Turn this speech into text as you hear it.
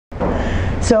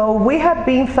So we have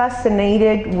been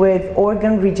fascinated with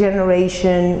organ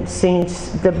regeneration since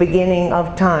the beginning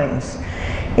of times.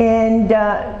 And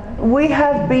we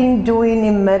have been doing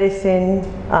in medicine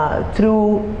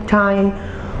through time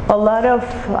a lot of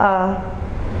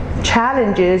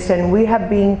challenges, and we have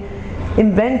been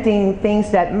inventing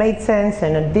things that made sense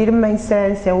and it didn't make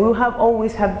sense, and we have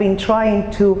always have been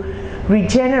trying to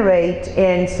regenerate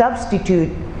and substitute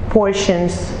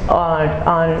portions on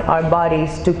our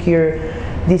bodies to cure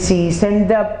disease. And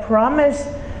the promise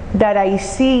that I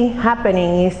see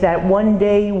happening is that one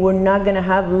day we're not going to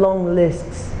have long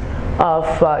lists of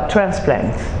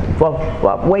transplants,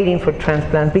 waiting for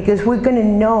transplants, because we're going to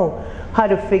know how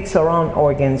to fix our own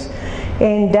organs.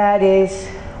 And that is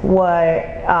what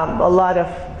a lot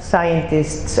of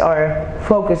scientists are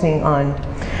focusing on.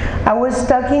 I was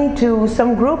talking to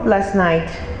some group last night,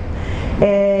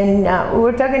 and we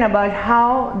were talking about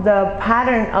how the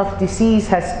pattern of disease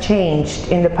has changed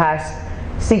in the past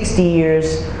 60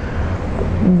 years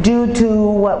due to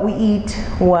what we eat,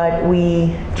 what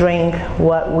we drink,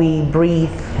 what we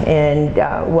breathe, and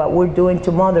what we're doing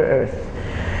to Mother Earth.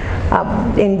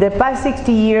 In the past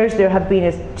 60 years, there have been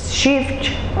a shift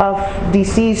of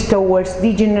disease towards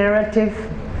degenerative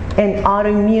and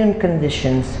autoimmune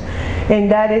conditions. And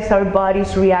that is our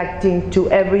bodies reacting to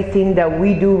everything that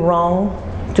we do wrong,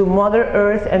 to Mother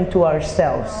Earth and to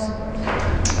ourselves.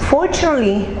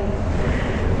 Fortunately,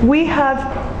 we have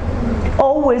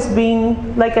always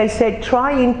been, like I said,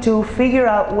 trying to figure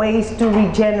out ways to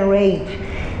regenerate.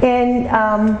 And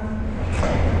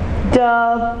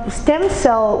the stem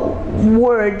cell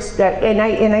words that, and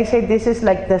I say this is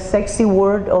like the sexy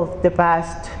word of the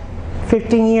past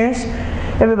 15 years.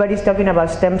 Everybody's talking about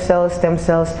stem cells, stem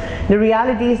cells. The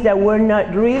reality is that we're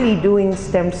not really doing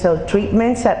stem cell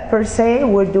treatments per se.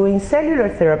 We're doing cellular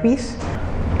therapies.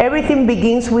 Everything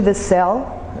begins with a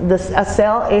cell. A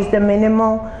cell is the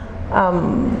minimal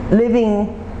living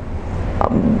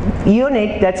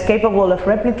unit that's capable of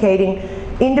replicating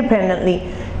independently.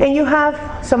 And you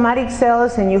have somatic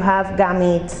cells, and you have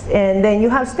gametes, and then you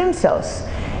have stem cells.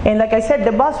 And like I said,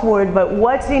 the buzzword, but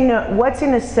what's in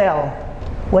a cell?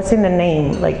 What's in the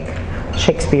name, like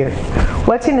Shakespeare?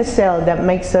 What's in a cell that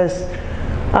makes us,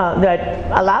 that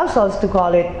allows us to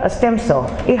call it a stem cell?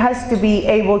 It has to be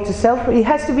able to it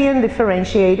has to be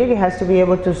undifferentiated, it has to be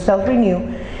able to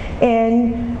self-renew,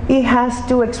 and it has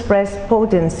to express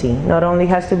potency. Not only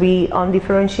has to be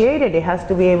undifferentiated, it has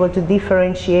to be able to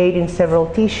differentiate in several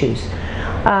tissues.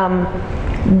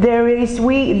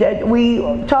 We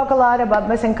talk a lot about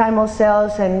mesenchymal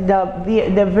cells, and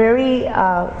the very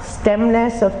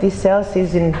stemness of these cells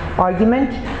is in argument,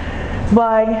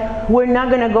 but we're not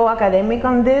going to go academic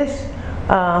on this.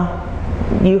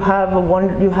 You had a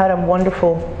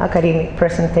wonderful academic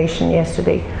presentation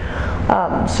yesterday.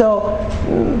 So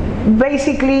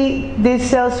basically, these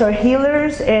cells are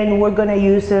healers, and we're going to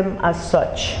use them as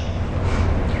such.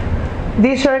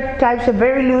 These are types of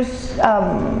very loose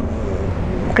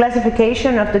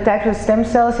classification of the types of stem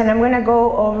cells, and I'm going to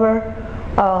go over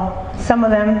some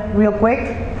of them real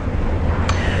quick.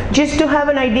 Just to have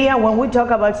an idea, when we talk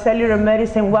about cellular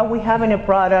medicine, what we have in a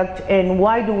product and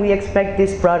why do we expect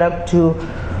this product to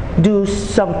do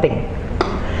something.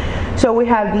 So we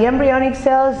have the embryonic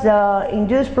cells, the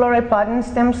induced pluripotent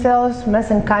stem cells,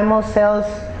 mesenchymal cells,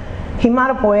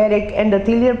 hematopoietic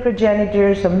endothelial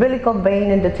progenitors, umbilical vein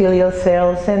endothelial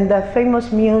cells, and the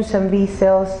famous Muse and V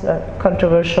cells, a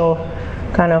controversial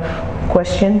kind of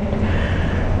question.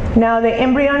 Now, the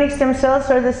embryonic stem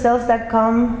cells are the cells that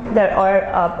are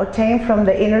obtained from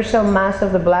the inner cell mass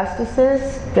of the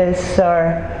blastocyst. These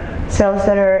are cells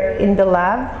that are in the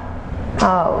lab.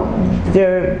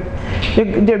 They're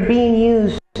being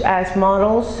used as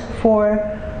models for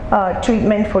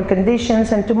treatment for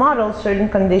conditions, and to model certain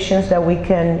conditions that we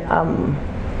can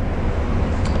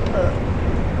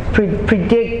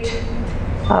predict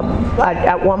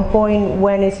at one point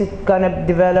when is it going to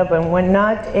develop and when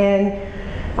not. And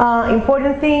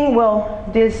important thing, well,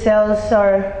 these cells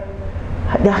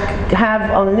have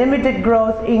unlimited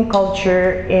growth in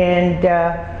culture, and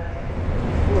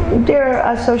they're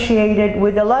associated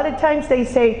with, a lot of times they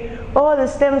say, oh, the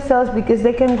stem cells, because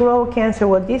they can grow cancer.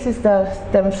 Well, this is the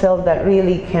stem cell that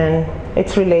really can,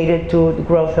 it's related to the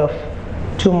growth of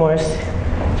tumors,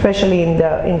 especially in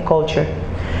culture.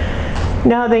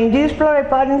 Now, the induced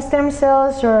pluripotent stem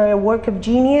cells are a work of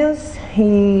genius.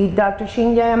 Dr.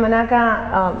 Shinya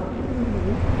Yamanaka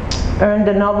earned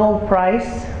the Nobel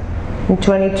Prize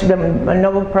the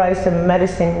Nobel Prize in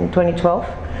Medicine in 2012.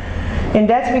 And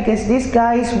that's because this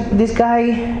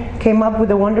guy came up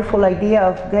with a wonderful idea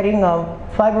of getting a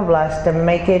fibroblast and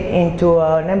make it into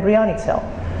an embryonic cell.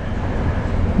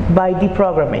 by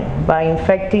deprogramming, by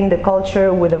infecting the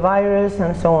culture with a virus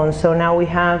and so on. So now we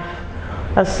have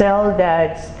a cell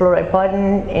that's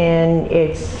pluripotent and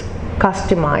it's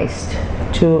customized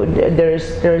to,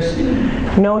 there's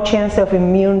no chance of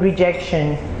immune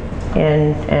rejection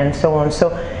and so on.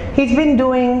 So he's been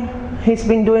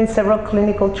doing several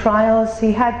clinical trials.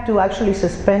 He had to actually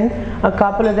suspend a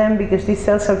couple of them because these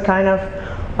cells are kind of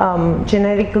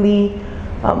genetically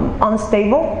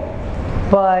unstable,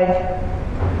 but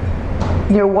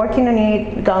they're working on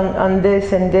it, on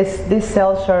this, and these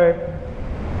cells are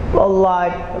a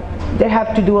lot, they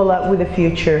have to do a lot with the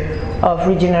future of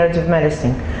regenerative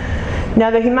medicine. Now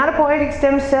the hematopoietic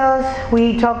stem cells,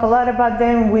 we talk a lot about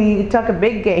them. We talk a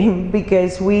big game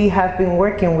because we have been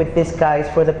working with these guys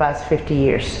for the past 50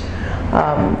 years.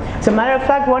 As a matter of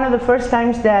fact, one of the first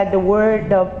times that the word,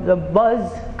 the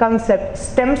buzz concept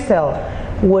stem cell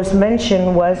was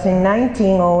mentioned was in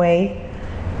 1908.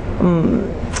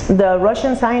 The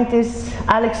Russian scientist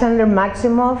Alexander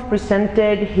Maximov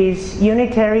presented his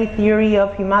unitary theory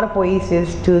of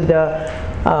hematopoiesis to the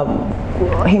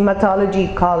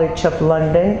Hematology College of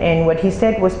London, and what he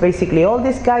said was basically all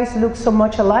these guys look so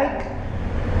much alike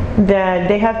that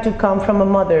they have to come from a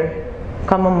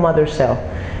common mother cell.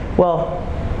 Well,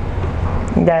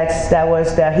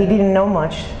 he didn't know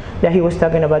much, that he was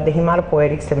talking about the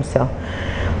hematopoietic stem cell.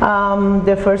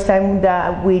 The first time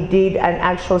that we did an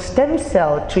actual stem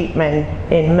cell treatment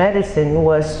in medicine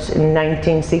was in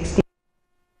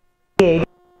 1968,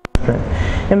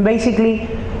 and basically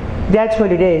that's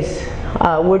what it is.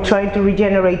 We're trying to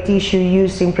regenerate tissue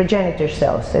using progenitor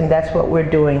cells, and that's what we're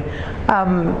doing.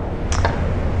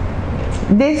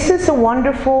 This is a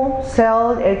wonderful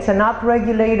cell. It's an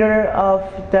upregulator of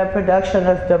the production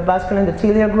of the vascular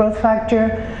endothelial growth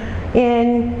factor,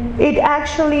 and it's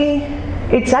actually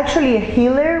a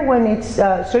healer when it's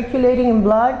circulating in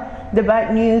blood. The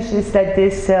bad news is that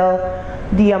this cell,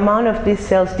 the amount of these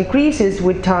cells decreases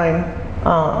with time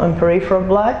in peripheral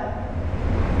blood.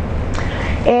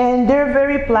 And they're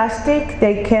very plastic.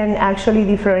 They can actually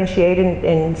differentiate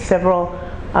in several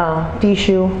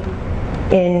tissue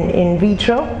in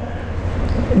vitro.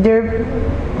 They're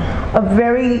a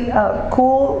very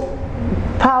cool,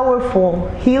 powerful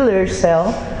healer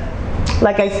cell.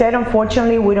 Like I said,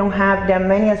 unfortunately, we don't have that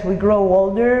many. As we grow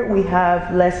older, we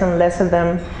have less and less of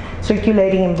them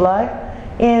circulating in blood.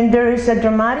 And there is a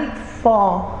dramatic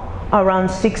fall around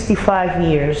 65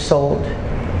 years old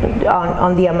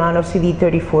on the amount of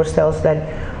CD34 cells that,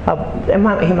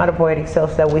 hematopoietic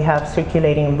cells that we have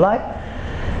circulating in blood.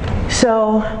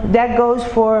 So that goes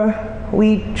for,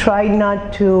 we try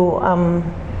not to,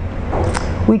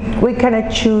 we kind of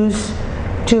choose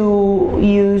to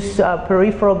use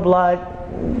peripheral blood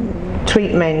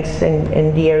treatments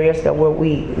in the areas that where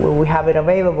we have it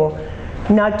available,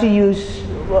 not to use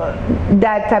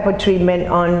that type of treatment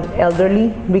on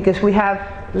elderly because we have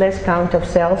less count of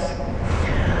cells.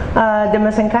 The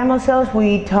mesenchymal cells,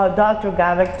 Dr.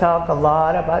 Gavek talked a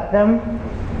lot about them.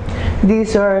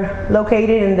 These are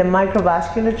located in the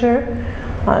microvasculature.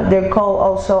 They're called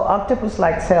also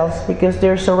octopus-like cells because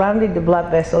they're surrounding the blood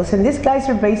vessels. And these guys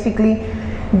are basically,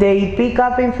 they pick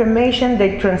up information,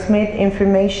 they transmit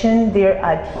information, they're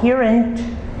adherent,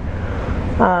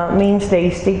 means they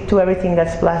stick to everything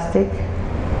that's plastic,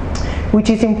 which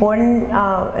is important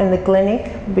in the clinic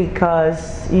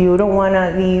because you don't want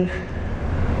to leave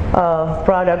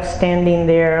product standing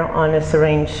there on a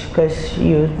syringe because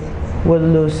you will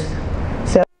lose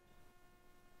cell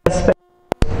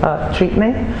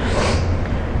treatment.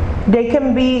 They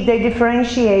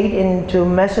differentiate into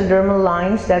mesodermal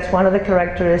lines. That's one of the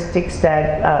characteristics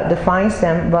that defines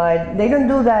them, but they don't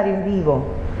do that in vivo.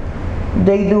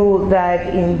 They do that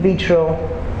in vitro,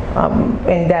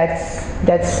 and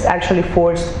that's actually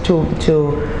forced to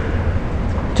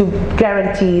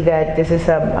guarantee that this is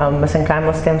a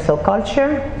mesenchymal stem cell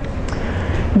culture.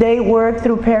 They work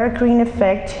through paracrine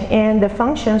effect, and the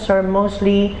functions are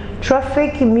mostly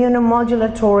trophic,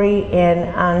 immunomodulatory,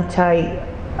 and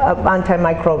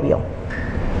antimicrobial.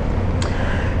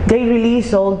 They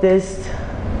release all this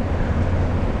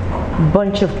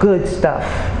bunch of good stuff,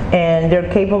 and they're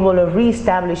capable of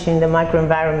reestablishing the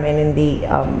microenvironment in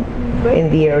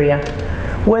the area.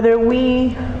 Whether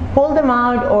we pull them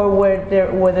out or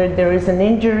whether there is an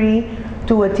injury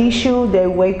to a tissue, they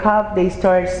wake up, they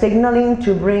start signaling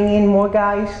to bring in more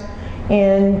guys,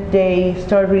 and they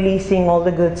start releasing all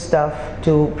the good stuff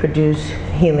to produce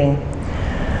healing.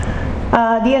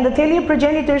 The endothelial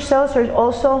progenitor cells are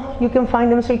also, you can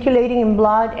find them circulating in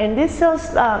blood, and these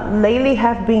cells lately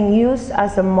have been used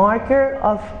as a marker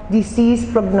of disease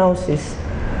prognosis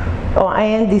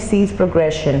and disease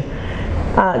progression.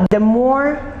 The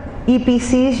more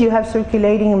EPCs you have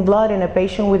circulating in blood in a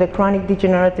patient with a chronic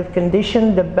degenerative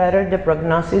condition, the better the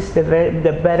prognosis, the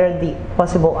better the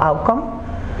possible outcome.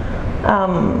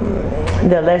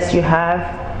 The less you have,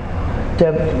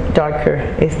 the darker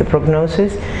is the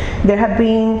prognosis. There have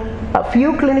been a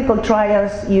few clinical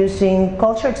trials using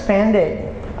culture expanded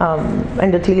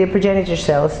endothelial progenitor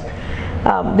cells.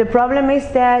 The problem is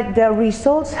that the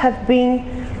results have been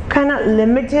kind of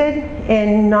limited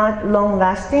and not long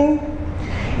lasting.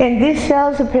 And these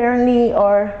cells apparently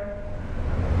are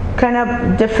kind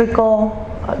of difficult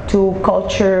to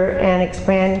culture and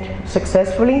expand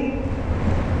successfully.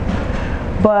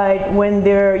 But when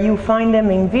you find them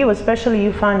in vivo, especially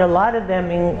you find a lot of them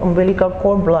in umbilical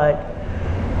cord blood,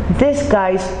 these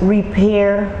guys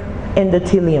repair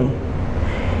endothelium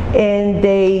and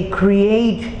they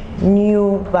create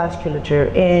new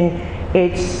vasculature, and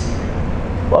it's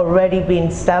already been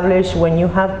established when you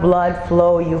have blood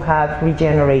flow, you have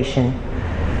regeneration.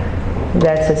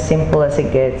 That's as simple as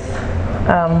it gets.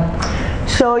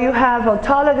 So you have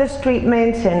autologous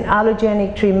treatments and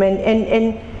allogenic treatment,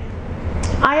 and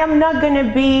I am not going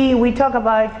to be, we talked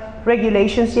about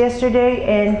regulations yesterday,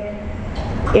 and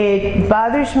it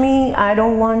bothers me. I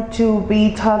don't want to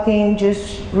be talking,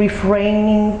 just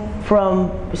refraining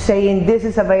from saying this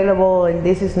is available and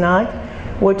this is not.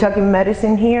 We're talking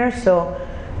medicine here, so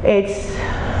it's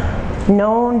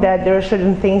known that there are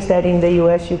certain things that in the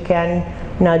US you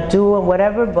cannot do or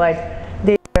whatever, but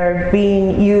they are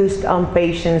being used on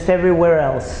patients everywhere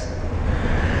else.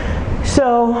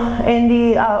 So in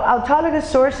the autologous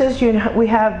sources, we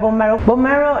have bone marrow. Bone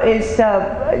marrow is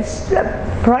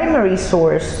a primary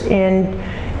source in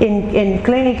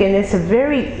clinic, and it's a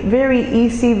very, very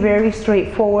easy, very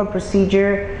straightforward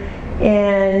procedure,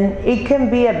 and it can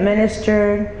be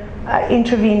administered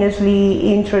intravenously,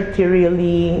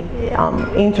 intraarterially,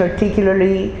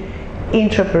 intraarticularly,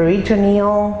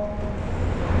 intraperitoneal,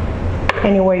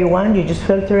 anywhere you want. You just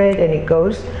filter it and it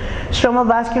goes. Stromal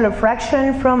vascular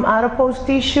fraction from adipose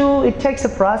tissue, it takes a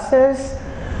process,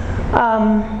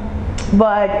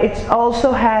 but it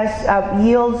also has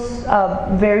yields a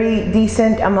very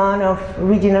decent amount of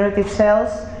regenerative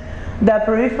cells. The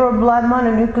peripheral blood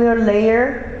mononuclear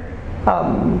layer,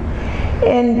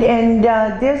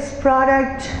 this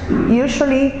product,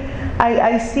 usually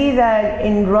I see that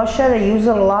in Russia they use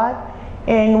it a lot.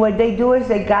 And what they do is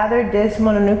they gather these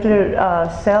mononuclear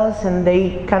cells and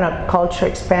they kind of culture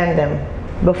expand them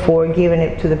before giving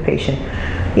it to the patient.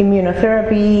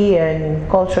 Immunotherapy and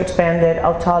culture expanded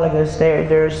autologous,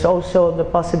 there's also the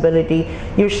possibility.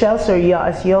 Your cells are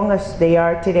as young as they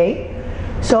are today.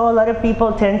 So a lot of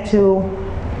people tend to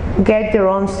get their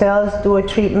own cells, do a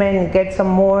treatment, and get some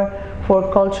more for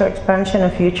culture expansion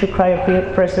and future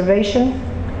cryopreservation.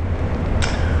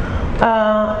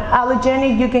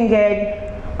 Allogenic, you can get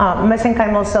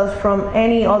mesenchymal cells from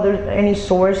any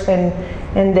source, and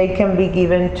they can be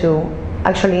given to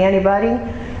actually anybody.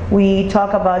 We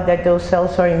talk about that those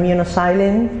cells are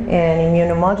immunosilent and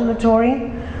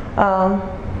immunomodulatory.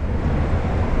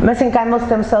 Mesenchymal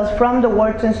stem cells from the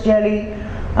Wharton's jelly.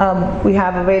 We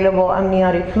have available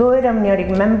amniotic fluid, amniotic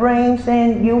membranes,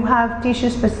 and you have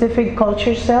tissue-specific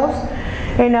culture cells,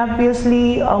 and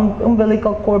obviously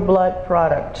umbilical cord blood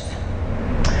products.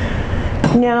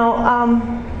 Now,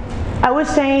 I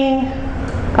was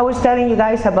telling you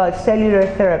guys about cellular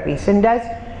therapies, and that's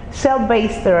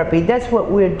cell-based therapy. That's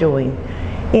what we're doing.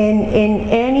 In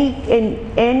any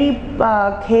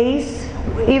case,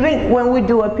 even when we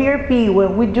do a PRP,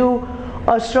 when we do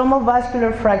a stromal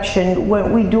vascular fraction,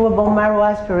 when we do a bone marrow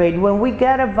aspirate, when we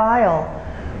get a vial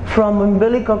from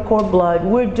umbilical cord blood,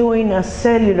 we're doing a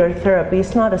cellular therapy.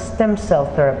 It's not a stem cell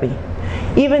therapy.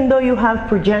 Even though you have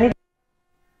progenitors,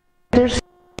 there's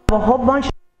a whole bunch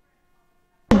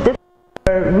of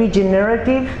different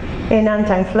regenerative and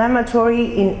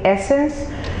anti-inflammatory in essence.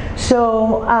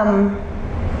 So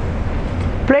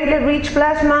platelet-rich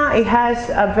plasma, it has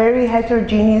a very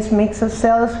heterogeneous mix of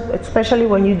cells, especially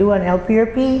when you do an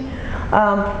LPRP.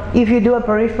 If you do a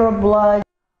peripheral blood,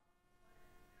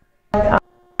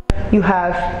 you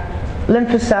have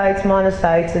lymphocytes,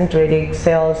 monocytes, dendritic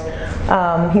cells,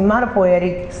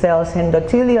 hematopoietic cells,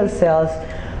 endothelial cells,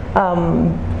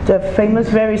 the famous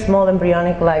very small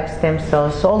embryonic-like stem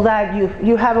cells. All that,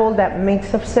 you have all that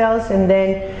mix of cells, and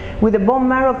then with the bone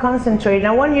marrow concentrate, and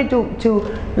I want you to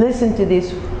listen to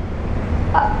this.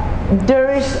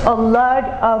 There is a lot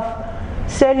of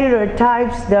cellular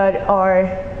types that are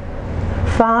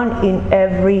found in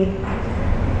every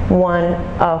one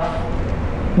of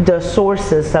the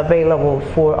sources available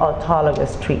for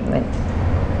autologous treatment.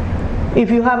 If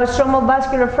you have a stromal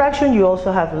vascular fraction, you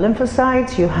also have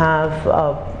lymphocytes, you have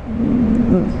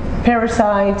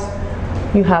parasites,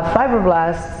 you have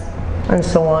fibroblasts, and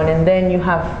so on. And then you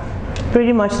have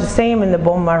pretty much the same in the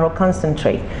bone marrow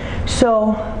concentrate.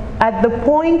 So at the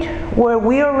point where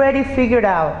we already figured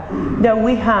out that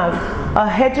we have a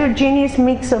heterogeneous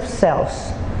mix of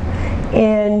cells,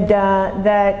 and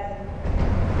that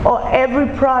every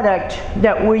product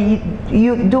that we're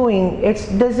doing, it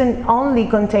doesn't only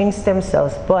contain stem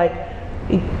cells, but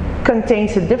it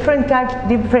contains a different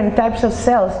types of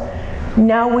cells.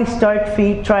 Now we start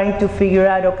trying to figure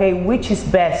out, okay, which is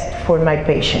best for my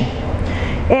patient.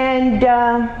 And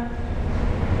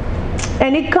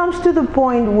it comes to the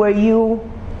point where you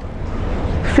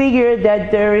figure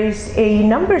that there is a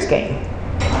numbers game.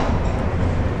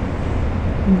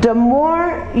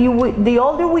 The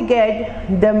older we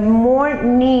get, the more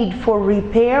need for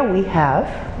repair we have,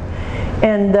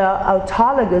 and the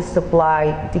autologous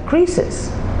supply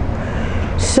decreases.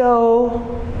 So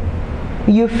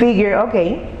you figure,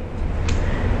 okay,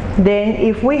 then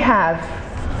if we have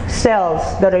cells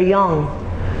that are young,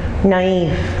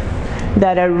 naive,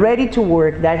 that are ready to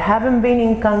work, that haven't been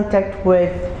in contact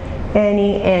with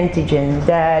any antigen,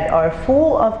 that are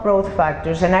full of growth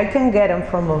factors, and I can get them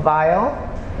from a vial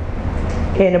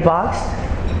in a box,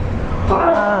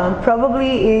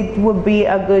 probably it would be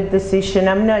a good decision.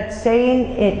 I'm not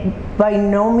saying it by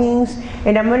no means,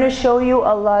 and I'm going to show you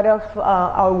a lot of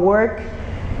our work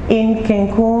in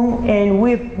Cancun, and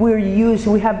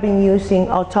we have been using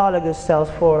autologous cells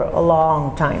for a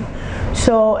long time.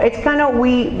 So it's kind of,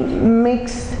 we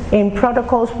mix in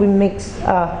protocols, we mix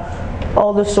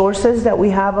all the sources that we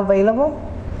have available,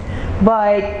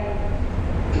 but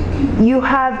you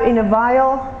have in a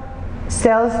vial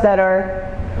cells that are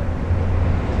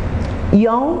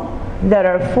young, that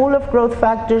are full of growth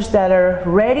factors, that are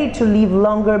ready to live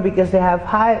longer because they have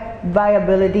high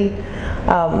viability.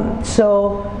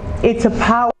 So it's a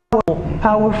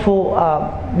powerful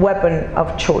weapon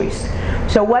of choice.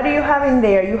 So what do you have in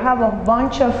there? You have a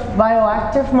bunch of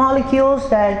bioactive molecules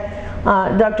that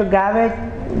Dr. Gavitt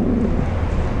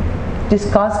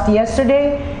discussed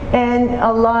yesterday, and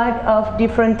a lot of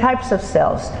different types of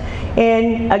cells.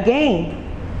 And again,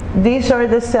 these are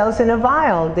the cells in a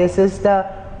vial. This is the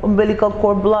umbilical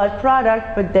cord blood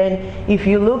product, but then if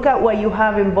you look at what you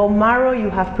have in bone marrow, you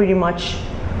have pretty much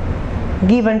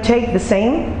give and take the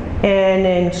same, and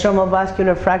in stromal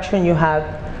vascular fraction you have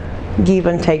give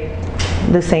and take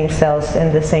the same cells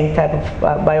and the same type of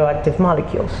bioactive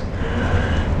molecules.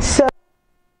 So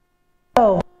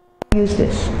use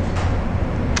this.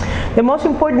 The most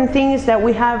important thing is that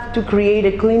we have to create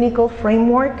a clinical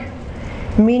framework,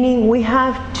 meaning we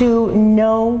have to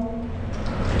know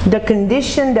the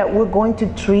condition that we're going to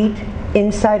treat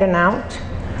inside and out,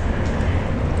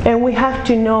 and we have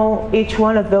to know each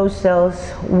one of those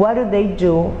cells, what do they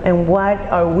do and what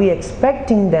are we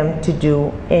expecting them to do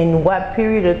in what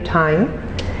period of time.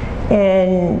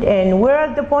 And we're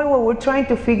at the point where we're trying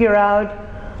to figure out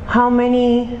how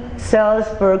many cells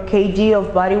per kg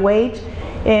of body weight,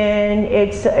 and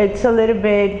it's a little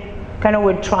bit kind of,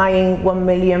 we're trying 1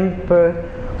 million per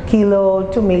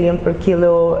kilo, 2 million per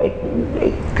kilo.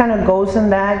 It kind of goes in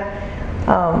that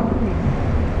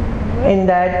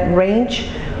range.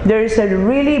 There's a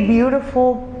really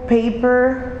beautiful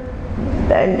paper,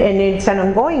 and it's an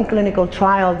ongoing clinical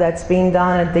trial that's being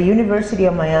done at the University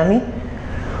of Miami.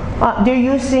 They're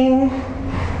using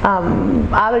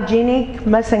allogeneic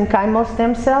mesenchymal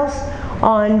stem cells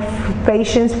on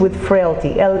patients with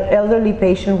frailty, elderly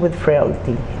patients with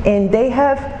frailty, and they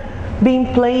have been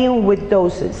playing with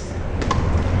doses.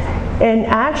 And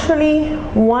actually,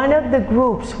 one of the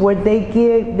groups where they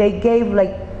gave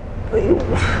like,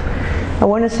 I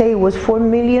want to say it was 4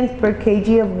 millionths per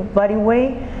kg of body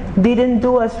weight, didn't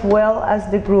do as well as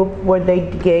the group where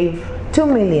they gave 2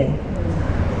 million.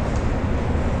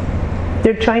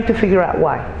 They're trying to figure out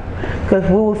why. Because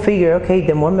we will figure, okay,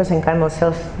 the more mesenchymal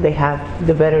cells they have,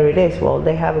 the better it is. Well,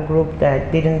 they have a group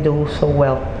that didn't do so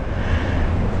well,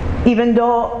 even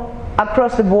though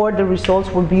across the board the results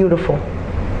were beautiful.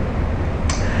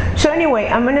 So anyway,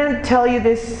 I'm going to tell you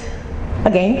this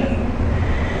again.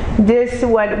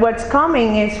 What's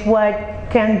coming is what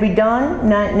can be done,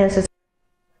 not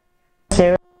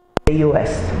necessarily in the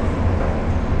US.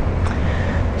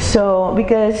 So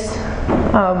because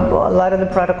a lot of the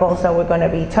protocols that we're going to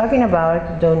be talking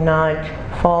about do not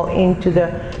fall into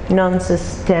the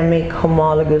non-systemic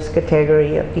homologous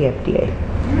category of the FDA,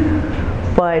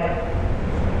 but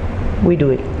we do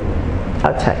it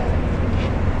outside.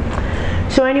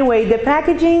 So anyway, the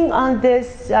packaging on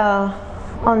this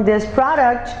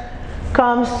product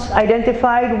comes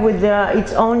identified with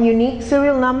its own unique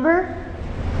serial number,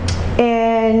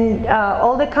 and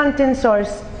all the contents are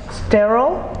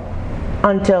sterile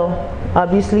until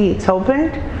obviously it's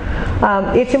opened.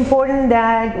 It's important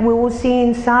that we will see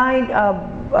inside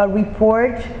a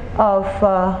report of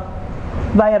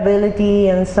viability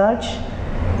and such.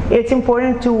 It's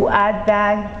important to add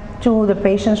that to the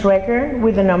patient's record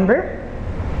with the number,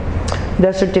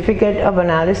 the certificate of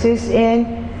analysis,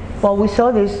 and well, we saw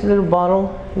this little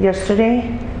bottle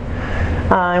yesterday,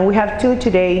 and we have two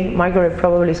today. Margaret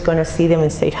probably is going to see them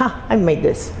and say, "Ha, I made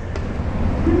this.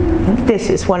 This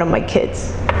is one of my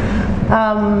kids."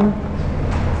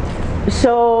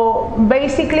 So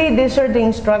basically, these are the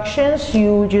instructions.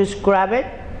 You just grab it.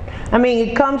 I mean,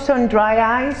 it comes on dry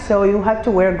ice, so you have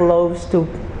to wear gloves to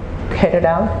get it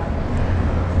out.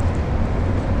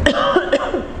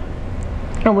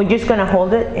 And we're just going to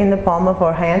hold it in the palm of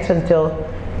our hands until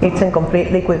it's in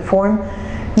complete liquid form.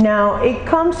 Now, it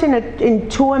comes in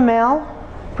 2 ml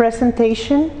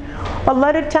presentation. A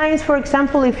lot of times, for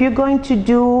example, if you're going to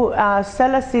do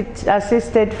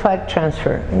cell-assisted fat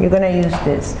transfer, and you're going to use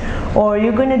this, or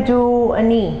you're going to do a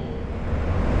knee,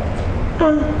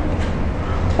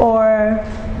 or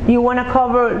you want to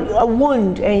cover a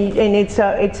wound and it's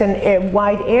a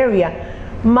wide area,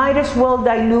 might as well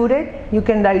dilute it. You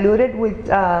can dilute it with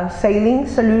saline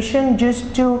solution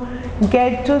just to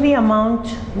get to the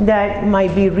amount that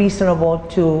might be reasonable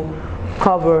to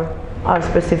cover a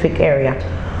specific area.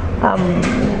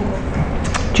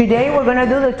 Today we're going to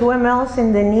do the 2 mLs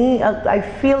in the knee. I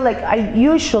feel like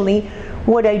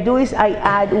what I do is I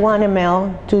add 1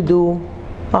 ml to do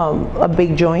a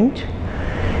big joint.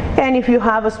 And if you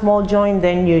have a small joint,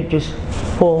 then you just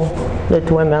pull the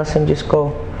 2 mLs and just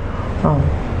go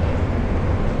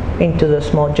into the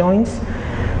small joints.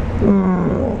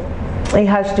 It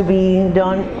has to be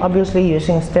done obviously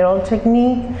using sterile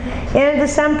technique, and the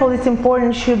sample, it's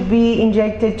important, should be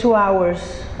injected 2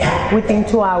 hours, within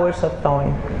 2 hours of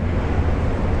thawing.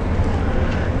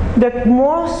 The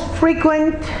most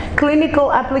frequent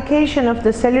clinical application of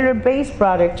the cellular-based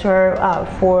products are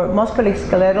for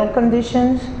musculoskeletal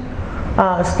conditions,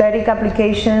 aesthetic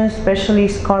applications, especially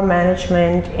scar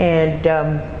management and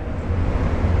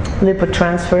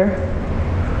lipotransfer,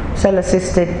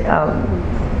 cell-assisted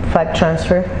fat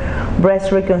transfer,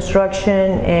 breast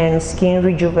reconstruction, and skin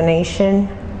rejuvenation.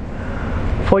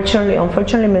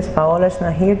 Unfortunately, Ms. Paola's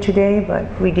not here today, but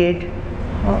we did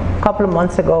a couple of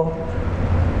months ago,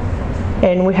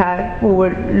 and we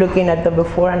were looking at the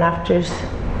before and afters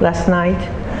last night,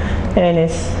 and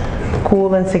it's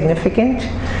cool and significant.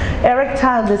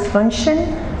 Erectile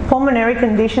dysfunction, pulmonary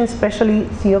conditions, especially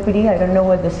COPD. I don't know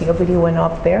what the COPD went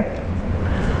up there.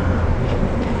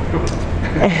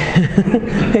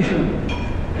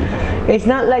 It's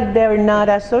not like they're not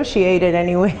associated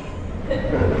anyway.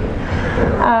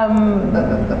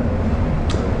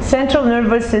 Central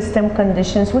nervous system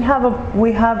conditions. We have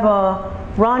a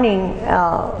running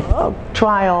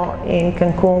trial in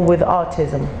Cancun with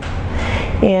autism.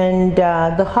 And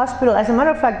the hospital, as a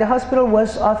matter of fact, the hospital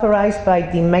was authorized by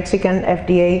the Mexican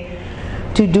FDA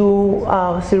to do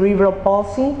cerebral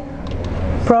palsy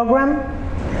program.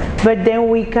 But then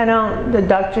the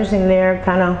doctors in there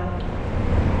kind of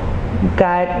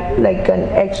got like an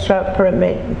extra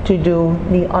permit to do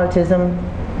the autism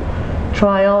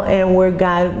trial, and we're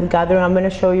gathering. I'm going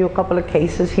to show you a couple of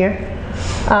cases here.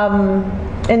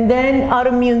 And then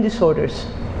autoimmune disorders.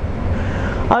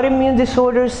 Autoimmune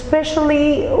disorders,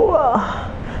 especially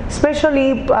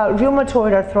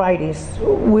rheumatoid arthritis,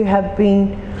 we have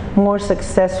been more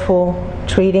successful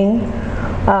treating.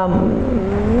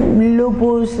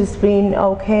 Lupus has been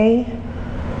okay.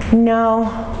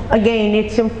 Now, again,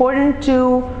 it's important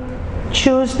to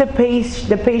choose the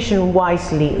patient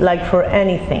wisely, like for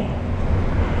anything.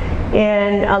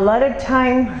 And a lot of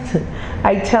times,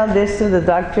 I tell this to the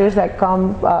doctors that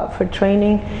come for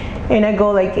training, and I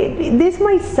go like, this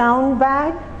might sound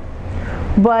bad,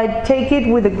 but take it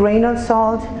with a grain of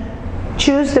salt.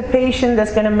 Choose the patient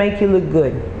that's going to make you look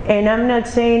good. And I'm not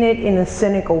saying it in a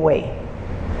cynical way.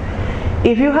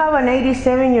 If you have an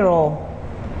 87-year-old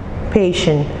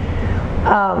patient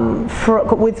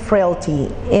with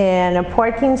frailty and a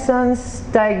Parkinson's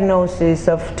diagnosis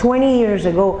of 20 years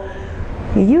ago,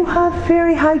 you have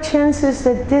very high chances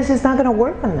that this is not going to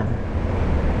work on them.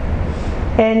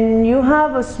 And you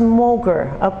have a smoker,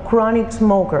 a chronic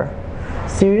smoker.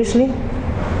 Seriously?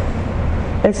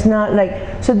 It's not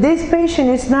like, so this patient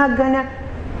is not going to,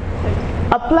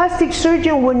 a plastic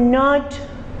surgeon would not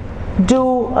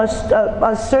do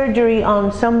a surgery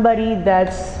on somebody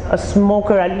that's a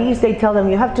smoker, at least they tell them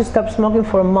you have to stop smoking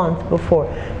for a month before,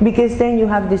 because then you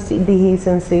have this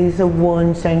dehiscencies of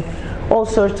wounds and all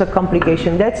sorts of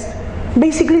complications. That's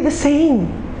basically the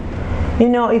same. You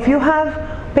know, if you have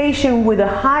a patient with a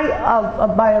high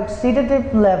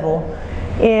bioxydative level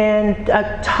and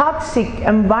a toxic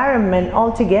environment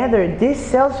altogether, these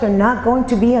cells are not going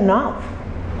to be enough.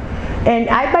 And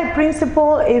by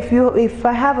principle, if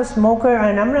I have a smoker,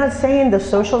 and I'm not saying the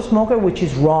social smoker, which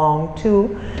is wrong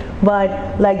too,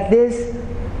 but like this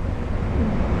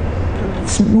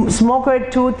smoker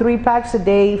 2-3 packs a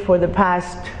day for the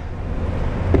past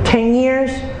 10 years,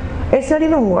 it's not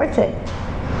even worth it.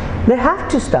 They have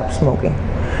to stop smoking,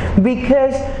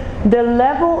 because the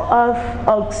level of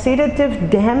oxidative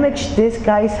damage these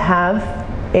guys have,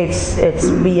 it's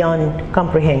beyond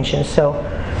comprehension. So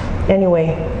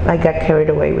anyway, I got carried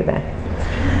away with that.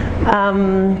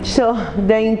 So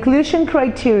the inclusion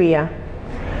criteria,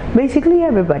 basically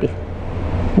everybody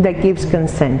that gives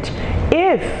consent,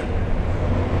 if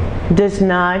does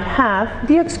not have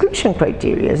the exclusion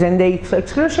criteria. And the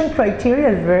exclusion criteria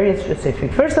is very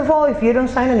specific. First of all, if you don't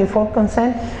sign an informed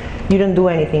consent, you don't do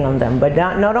anything on them, but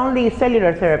not only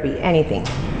cellular therapy, anything.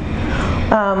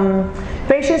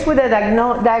 Patients with a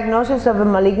diagnosis of a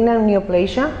malignant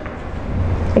neoplasia,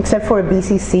 except for a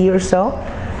BCC or so,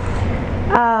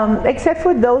 except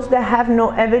for those that have no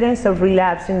evidence of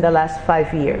relapse in the last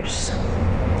 5 years.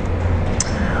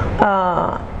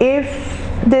 If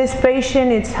this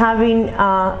patient is having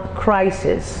a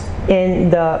crisis in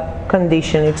the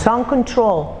condition, it's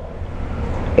uncontrolled,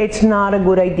 it's not a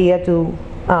good idea to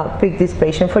pick this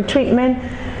patient for treatment.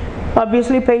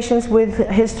 Obviously, patients with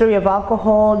history of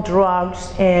alcohol,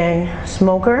 drugs, and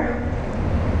smoker.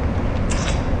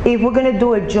 If we're going to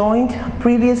do a joint,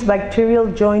 previous bacterial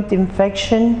joint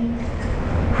infection,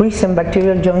 recent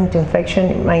bacterial joint infection,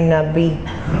 it might not be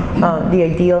the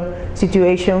ideal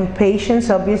situation. Patients,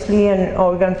 obviously, an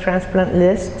organ transplant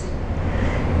list.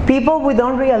 People with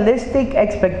unrealistic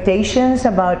expectations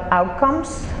about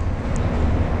outcomes,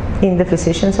 in the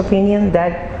physician's opinion,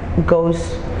 that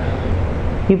goes,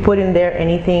 you put in there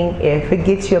anything. If it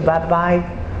gets you a bad vibe,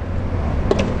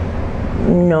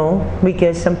 no,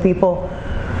 because some people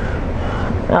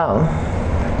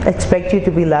expect you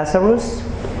to be Lazarus.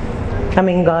 I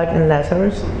mean, God and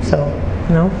Lazarus, so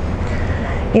no.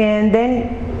 And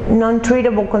then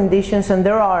non-treatable conditions, and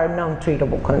there are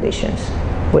non-treatable conditions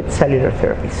with cellular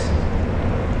therapies.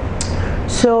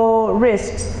 So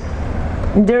risks.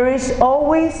 There is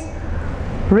always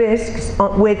risks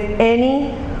with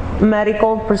any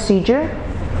medical procedure,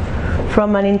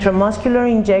 from an intramuscular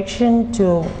injection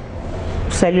to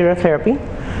cellular therapy.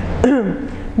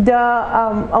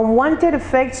 The unwanted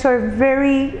effects are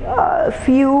very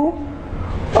few,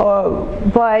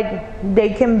 but they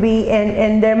can be,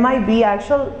 and there might be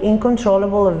actual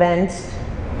uncontrollable events.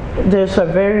 Those are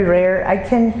very rare.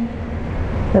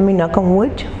 Let me knock on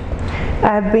wood.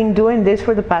 I've been doing this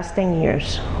for the past 10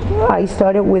 years. I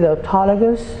started with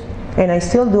autologous, and I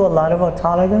still do a lot of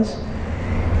autologous,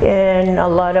 and a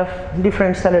lot of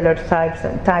different cellular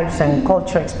types and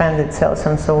culture expanded cells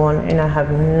and so on, and I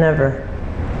have never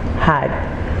had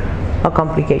a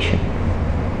complication,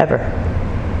 ever.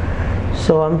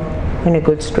 So I'm in a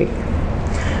good streak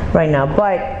right now.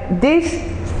 But these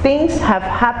things have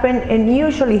happened, and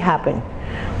usually happen,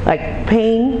 like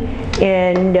pain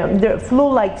and the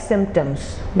flu-like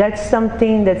symptoms. That's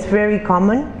something that's very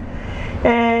common.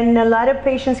 And a lot of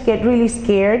patients get really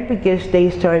scared because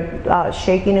they start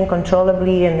shaking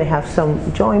uncontrollably, and they have some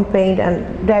joint pain,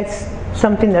 and that's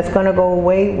something that's going to go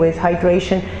away with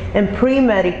hydration and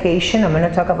pre-medication. I'm going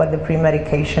to talk about the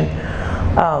pre-medication.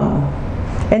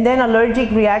 And then allergic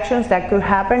reactions that could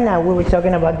happen. Now, we were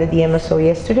talking about the DMSO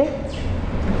yesterday.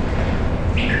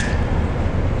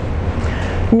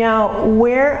 Now,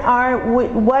 what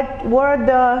are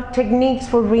the techniques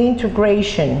for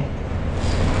reintegration?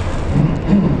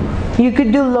 You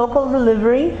could do local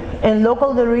delivery, and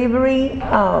local delivery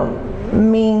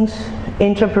means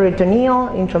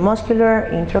intraperitoneal, intramuscular,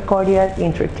 intracardiac,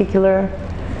 intraarticular.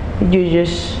 You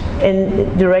just,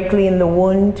 and directly in the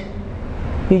wound,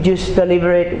 you just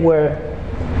deliver it where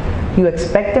you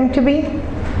expect them to be.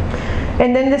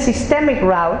 And then the systemic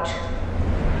route,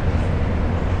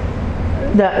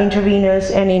 the intravenous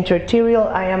and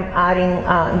intraarterial, I am adding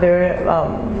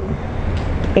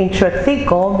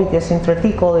intrathecal, because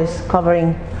intrathecal is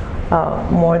covering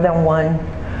more than one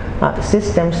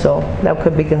system, so that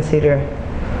could be considered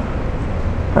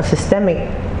a systemic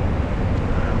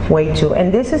way too.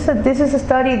 And this is a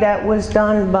study that was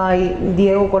done by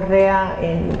Diego Correa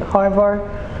in Harvard,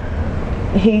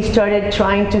 he started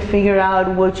trying to figure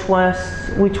out which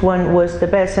one was the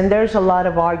best. And there's a lot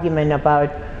of argument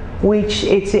about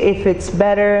if it's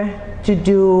better to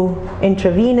do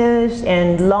intravenous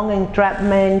and lung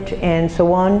entrapment and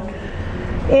so on.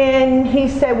 And he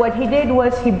said what he did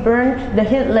was he burned the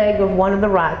hind leg of one of the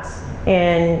rats,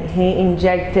 and he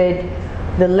injected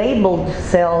the labeled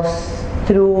cells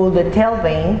through the tail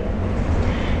vein.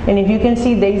 And if you can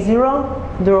see, day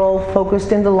 0, they're all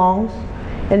focused in the lungs.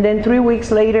 And then 3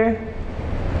 weeks later,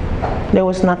 there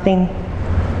was nothing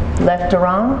left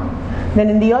around. Then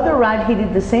in the other rat, he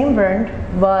did the same burn,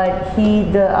 but he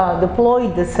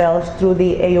deployed the cells through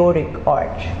the aortic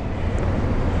arch.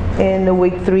 In the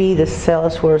week 3, the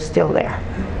cells were still there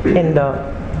in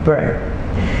the burn.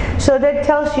 So that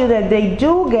tells you that they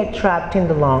do get trapped in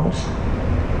the lungs.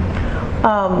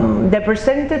 The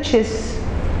percentage is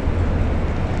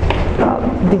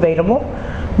debatable,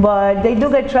 but they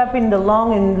do get trapped in the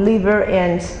lung and liver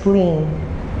and spleen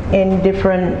in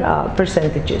different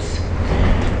percentages.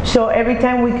 So every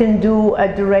time we can do a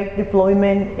direct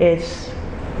deployment is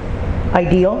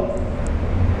ideal,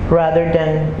 rather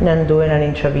than doing an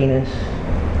intravenous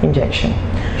injection.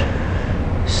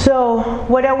 So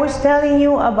what I was telling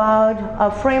you about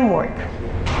a framework,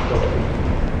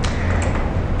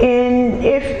 and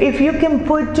if you can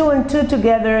put 2 and 2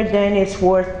 together, then it's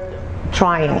worth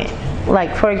trying it.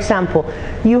 Like, for example,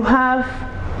 you have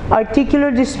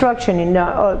articular destruction in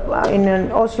an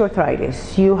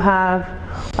osteoarthritis. You have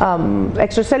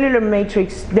extracellular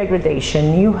matrix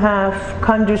degradation. You have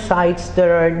chondrocytes that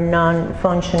are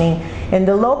non-functioning, and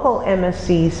the local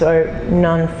MSCs are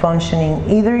non-functioning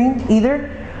either,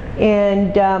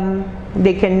 and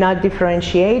they cannot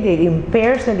differentiate. It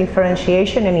impairs the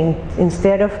differentiation, and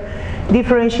instead of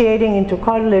differentiating into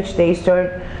cartilage, they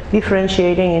start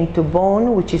differentiating into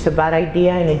bone, which is a bad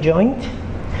idea in a joint.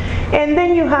 And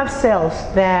then you have cells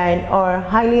that are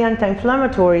highly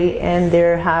anti-inflammatory, and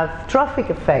they have trophic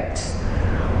effects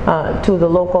to the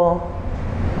local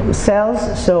cells.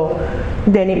 So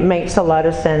then it makes a lot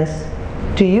of sense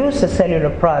to use a cellular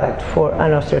product for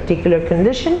an osteoarticular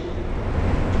condition.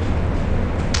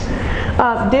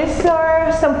 These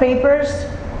are some papers,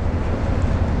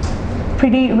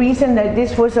 pretty recent, that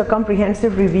this was a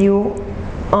comprehensive review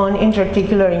on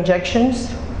intraarticular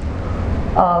injections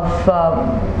of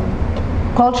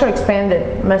culture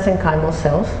expanded mesenchymal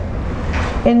cells.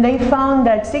 And they found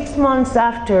that 6 months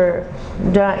after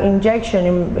the injection,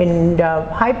 in the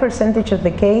high percentage of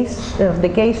the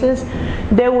cases,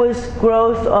 there was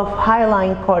growth of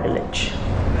hyaline cartilage.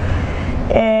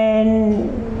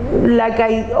 And like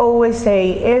I always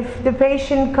say, if the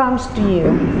patient comes to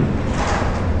you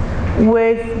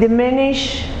with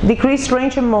decreased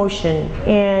range of motion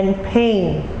and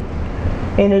pain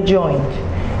in a joint,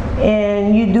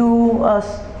 and you do a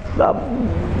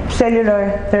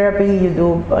cellular therapy, you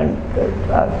do an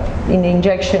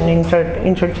injection,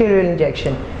 intraarterial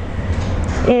injection,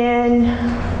 and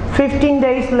 15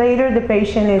 days later the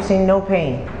patient is in no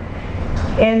pain,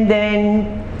 and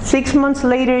then 6 months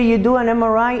later you do an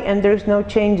MRI and there's no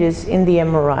changes in the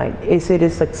MRI. Is it a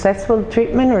successful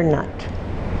treatment or not?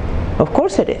 Of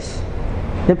course it is.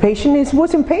 The patient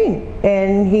was in pain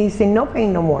and he's in no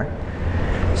pain no more.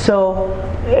 So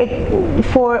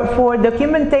for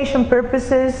documentation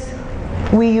purposes,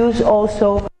 we use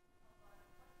also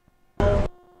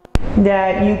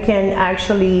that you can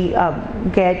actually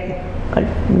get a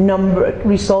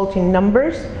result in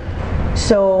numbers.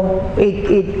 So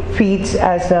it feeds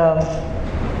as a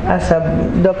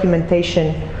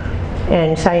documentation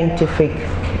and scientific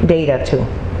data too.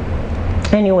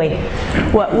 Anyway,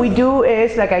 what we do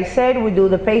is, like I said, we do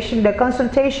the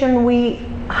consultation. We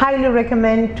highly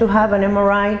recommend to have an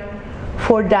MRI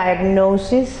for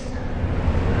diagnosis,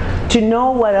 to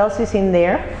know what else is in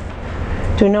there,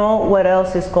 to know what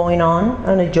else is going on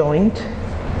a joint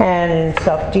and in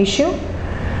soft tissue.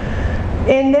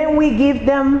 And then we give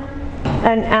them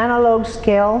an analog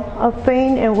scale of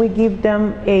pain, and we give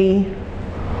them a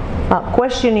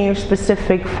questionnaire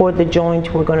specific for the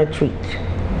joint we're going to treat.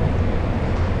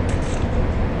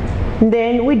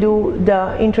 Then we do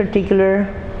the intraarticular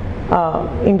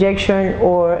injection,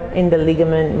 or in the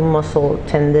ligament, muscle,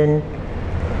 tendon,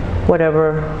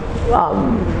 whatever,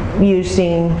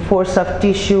 using for soft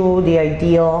tissue. The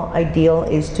ideal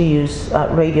is to use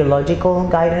radiological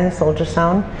guidance,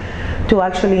 ultrasound, to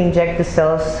actually inject the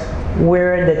cells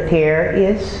where the tear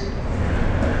is.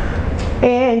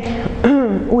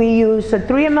 And we use a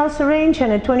 3 ml syringe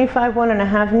and a 25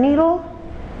 1.5 needle.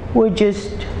 We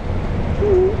just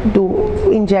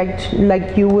inject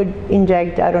like you would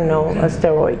inject, I don't know, a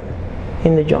steroid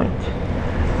in the joint.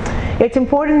 It's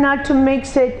important not to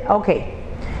mix it. Okay,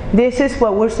 this is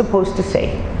what we're supposed to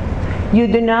say. You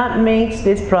do not mix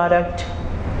this product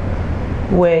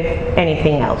with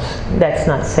anything else that's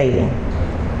not saline.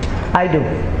 I do.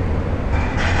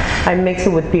 I mix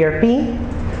it with PRP.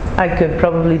 I could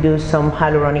probably do some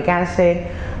hyaluronic acid.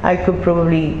 I could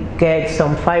probably get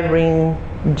some fibrin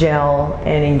gel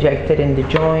and inject it in the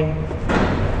joint.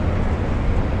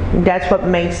 That's what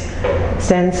makes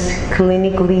sense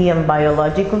clinically and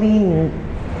biologically,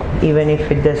 even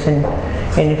if it doesn't,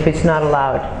 and if it's not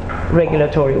allowed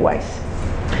regulatory wise.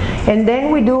 And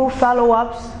then we do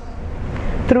follow-ups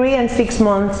 3 and 6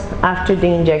 months after the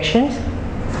injections.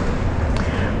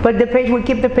 But we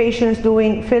keep the patients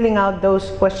filling out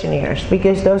those questionnaires,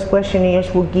 because those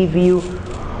questionnaires will give you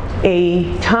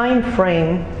a time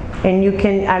frame, and you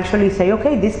can actually say,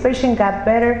 okay, this patient got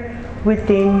better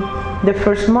within the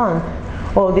first month,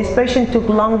 or this patient took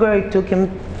longer, it took him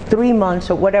 3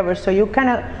 months or whatever. So you kind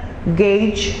of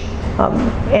gauge,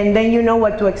 and then you know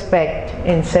what to expect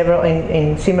in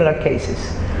similar cases.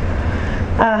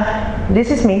 This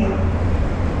is me.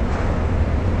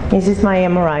 This is my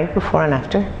MRI before and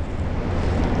after.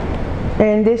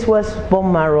 And this was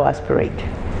bone marrow aspirate.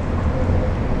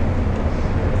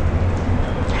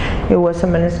 It was a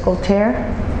meniscal tear.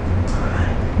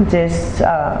 This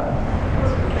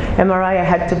MRI, I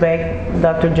had to beg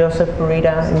Dr. Joseph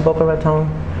Burita in Boca Raton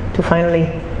to finally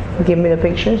give me the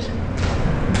pictures.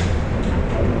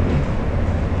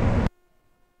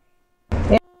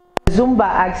 Zumba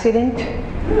accident.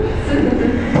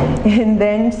 And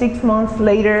then 6 months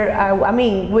later, I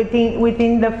mean,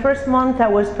 within the first month, I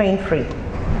was pain-free.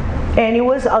 And it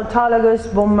was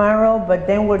autologous bone marrow, but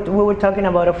then we were talking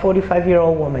about a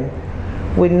 45-year-old woman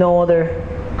with no other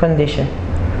condition.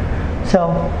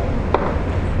 So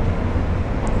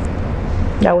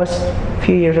that was a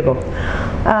few years ago.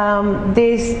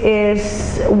 This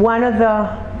is one of the,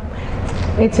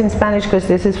 it's in Spanish because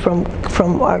this is from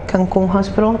our Cancun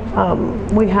hospital.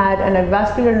 We had an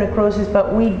avascular necrosis,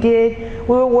 but we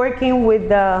were working with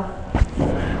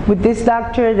this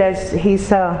doctor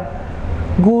he's a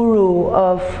guru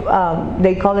of,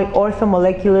 they call it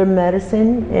orthomolecular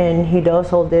medicine, and he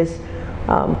does all this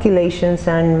chelations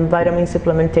and vitamin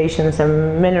supplementations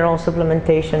and mineral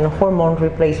supplementation, hormone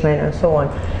replacement, and so on.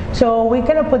 So we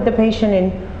kind of put the patient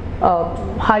in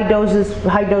high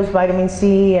dose vitamin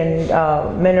C and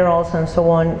minerals and so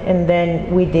on, and then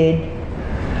he did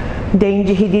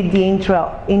the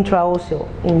intraosseous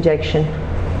injection.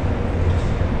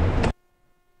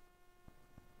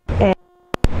 And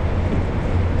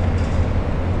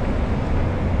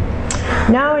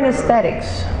now in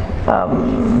aesthetics,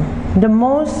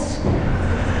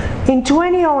 in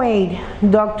 2008,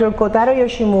 Dr. Kotaro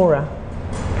Yoshimura,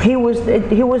 he was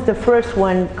the first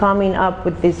one coming up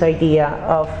with this idea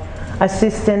of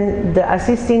assisting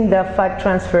the fat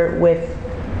transfer with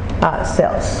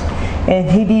cells, and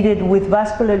he did it with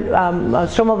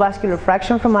stromal vascular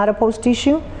fraction from adipose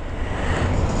tissue.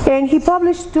 And he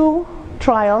published 2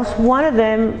 trials. One of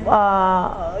them,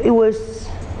 it was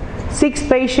 6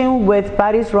 patients with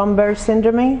Paris-Romberg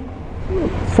syndrome,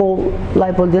 full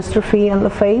lipodystrophy on the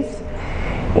face,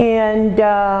 and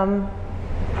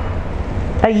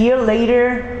a year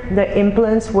later, the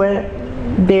implants were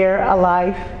there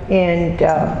alive, and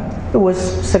it was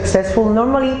successful.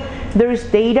 Normally, there's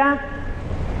data.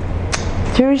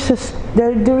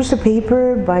 There's a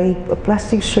paper by a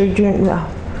plastic surgeon,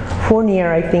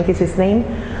 Fournier, I think is his name.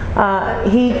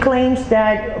 He claims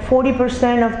that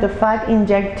 40% of the fat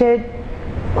injected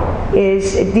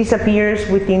it disappears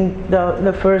within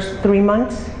the first 3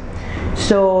 months.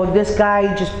 So this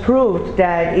guy just proved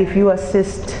that if you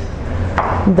assist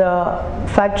the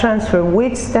fat transfer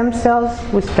with cellular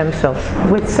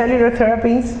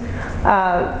therapies,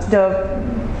 the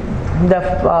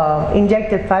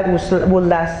injected fat will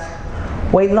last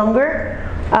way longer.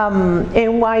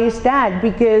 And why is that?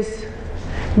 Because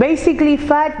basically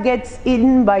fat gets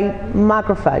eaten by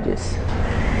macrophages.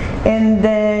 And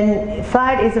then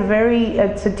fat is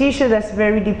it's a tissue that's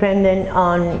very dependent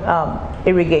on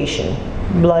irrigation,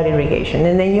 blood irrigation.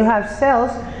 And then you have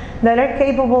cells that are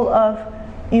capable of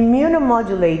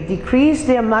immunomodulate, decrease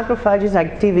their macrophages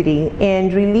activity,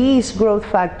 and release growth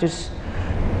factors,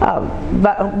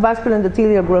 vascular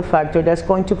endothelial growth factor that's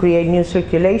going to create new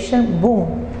circulation.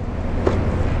 Boom.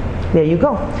 There you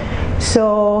go.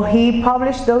 So he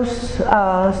published those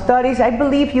studies. I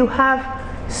believe you have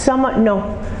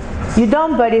no, you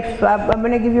don't, but if I'm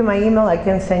going to give you my email, I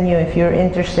can send you, if you're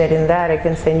interested in that, I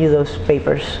can send you those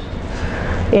papers.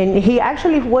 And he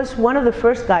actually was one of the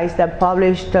first guys that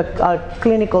published a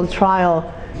clinical trial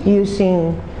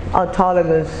using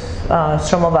autologous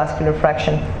stromal vascular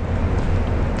fraction.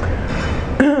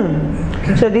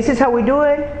 So this is how we do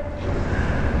it.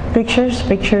 Pictures.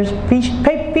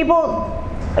 People,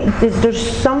 there's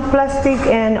some plastic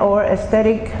and or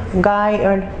aesthetic guy,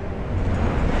 or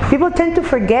people tend to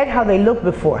forget how they look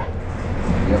before.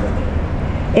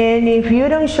 And if you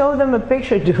don't show them a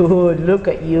picture, dude, look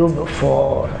at you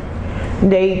before.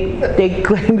 They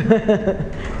claim,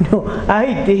 no,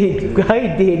 I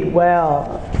did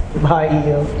well by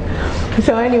you.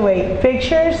 So anyway,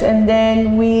 pictures, and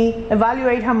then we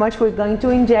evaluate how much we're going to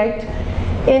inject,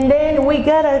 and then we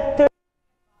got a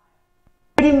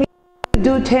 30 ml,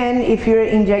 do 10 if you're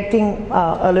injecting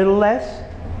a little less.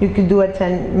 You could do a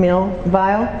 10 ml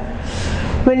vial.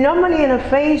 But normally in a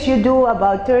phase you do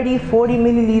about 30, 40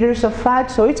 milliliters of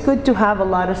fat, so it's good to have a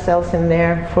lot of cells in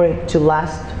there for it to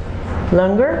last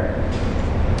longer.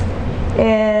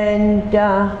 And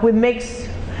we mix,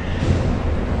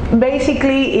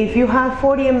 basically if you have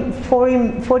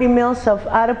 40 mils of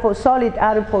adipose, solid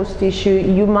adipose tissue,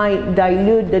 you might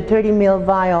dilute the 30 ml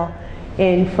vial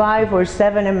in 5 or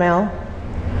 7 ml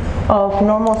of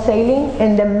normal saline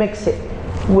and then mix it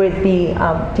with the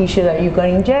tissue that you're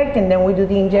going to inject. And then we do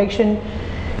the injection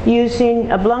using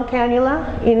a blunt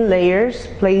cannula in layers,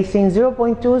 placing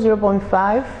 0.2,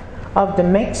 0.5 of the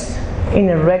mix in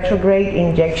a retrograde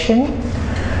injection.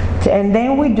 And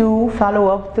then we do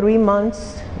follow-up 3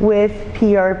 months with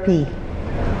PRP.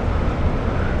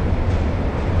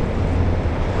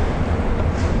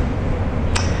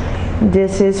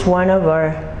 This is one of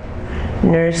our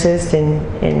nurses in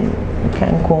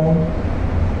Cancun.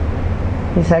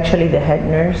 It's actually the head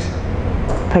nurse,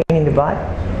 pain in the butt,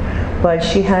 but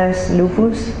she has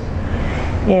lupus,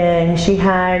 and she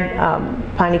had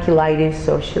paniculitis,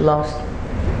 so she lost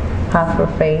half her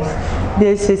face.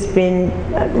 This has been,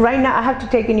 right now I have to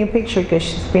take a new picture because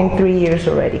she's been 3 years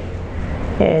already,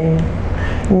 and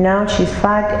now she's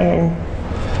fat and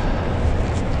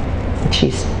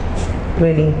she's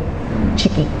really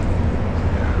cheeky.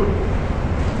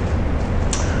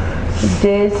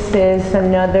 This is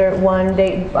another one.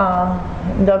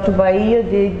 Dr. Bahia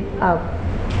did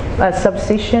a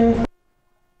subcision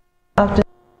after,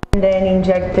 and then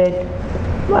injected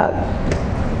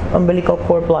umbilical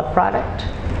cord blood product,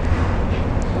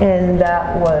 and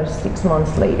that was 6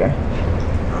 months later.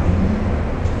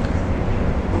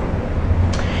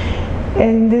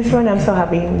 And this one, I'm so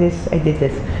happy. I did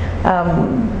this.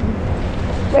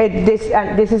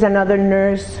 This is another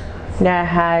nurse that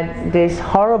had this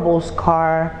horrible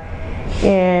scar,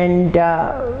 and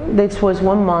this was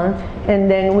 1 month, and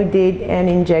then we did an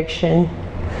injection.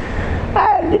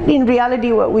 In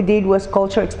reality, what we did was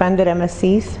culture expanded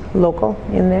MSCs, local,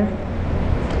 in there,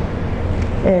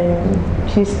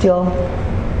 and she's still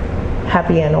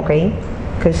happy and okay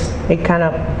because it kind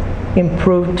of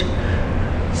improved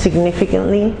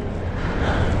significantly.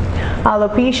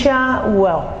 Alopecia,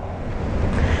 well,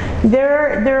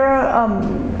 there are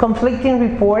conflicting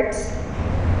reports,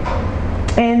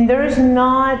 and there's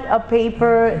not a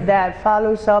paper that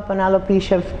follows up an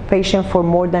alopecia patient for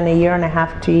more than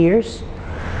 1.5 to 2 years.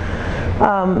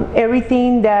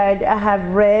 Everything that I have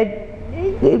read,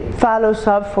 it follows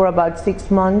up for about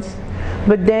 6 months.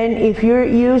 But then if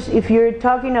you're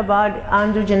talking about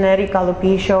androgenetic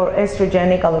alopecia or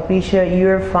estrogenic alopecia,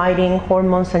 you're fighting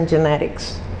hormones and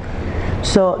genetics.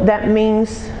 So that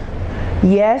means,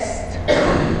 yes,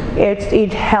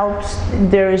 it helps.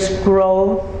 There's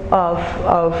growth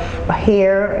of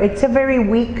hair. It's a very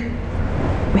weak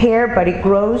hair, but it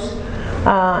grows.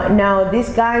 Now these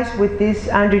guys with this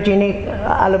androgenic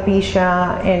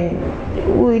alopecia, and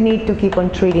we need to keep on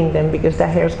treating them because the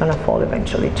hair is going to fall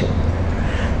eventually too.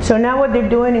 So now what they're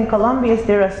doing in Colombia is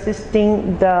they're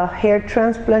assisting the hair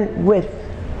transplant with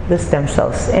the stem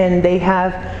cells, and they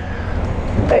have,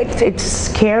 it's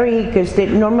scary because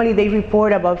normally they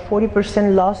report about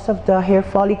 40% loss of the hair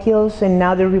follicles, and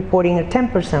now they're reporting a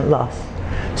 10% loss.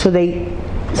 So they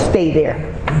stay there.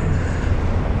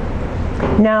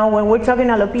 Now when we're talking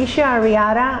alopecia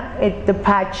areata, it's the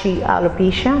patchy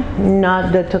alopecia,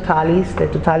 not the totalis. The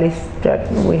totalis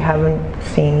that we haven't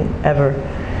seen ever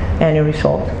any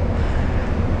result.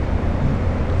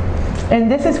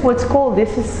 And this is what's cool.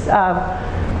 This is,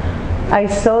 I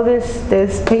saw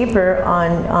this paper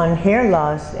on hair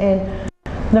loss, and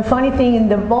the funny thing, in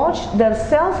the bulge, the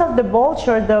cells of the bulge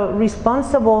are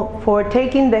responsible for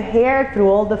taking the hair through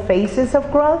all the phases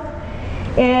of growth.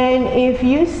 And if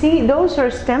you see, those are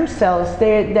stem cells.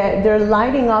 They're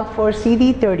lighting up for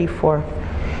CD34.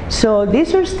 So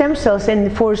these are stem cells,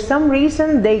 and for some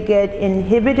reason they get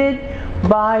inhibited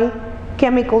by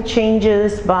chemical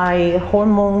changes, by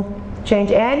hormone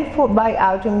change, and by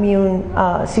autoimmune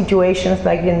situations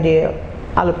like in the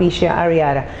alopecia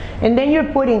areata. And then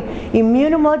you're putting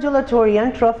immunomodulatory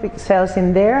atrophic cells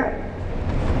in there.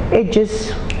 It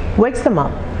just wakes them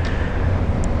up.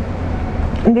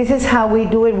 And this is how we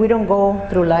do it. We don't go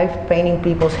through life painting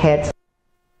people's heads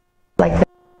like that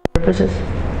purposes.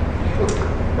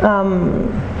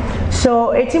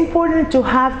 So it's important to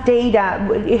have data,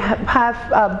 have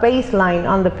a baseline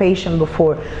on the patient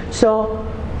before. So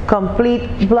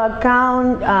complete blood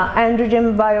count,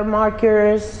 androgen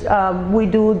biomarkers, we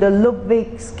do the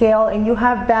Ludwig scale, and you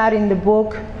have that in the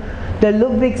book, the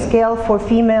Ludwig scale for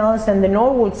females and the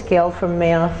Norwood scale for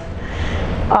males,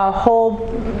 a whole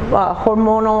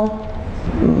hormonal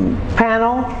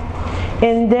panel.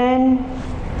 And then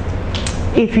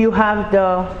if you have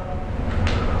the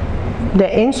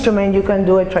instrument, you can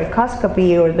do a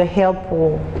trichoscopy or the hair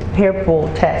pull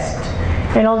test.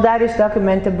 And all that is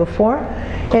documented before.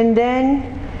 And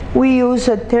then we use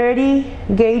a 30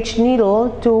 gauge needle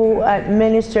to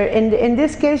administer. In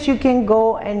this case, you can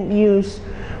go and use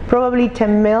probably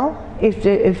 10 ml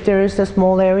if there is a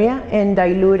small area, and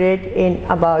dilute it in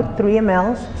about 3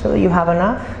 mLs so that you have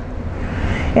enough.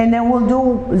 And then we'll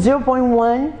do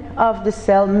 0.1 of the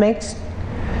cell mixed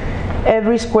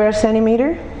every square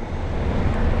centimeter.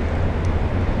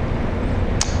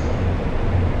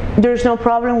 There's no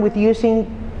problem with using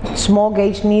small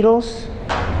gauge needles.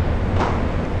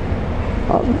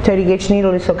 30 gauge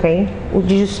needle is okay. We'll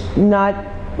just not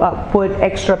put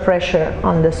extra pressure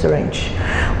on the syringe.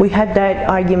 We had that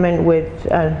argument with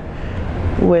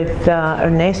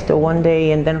Ernesto one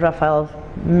day, and then Rafael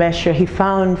measured. He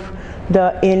found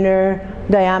the inner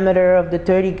diameter of the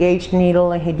 30 gauge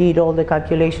needle, and he did all the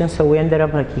calculations. So we ended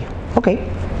up like, okay,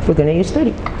 we're gonna use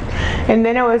 30. And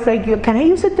then I was like, can I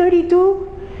use a 32?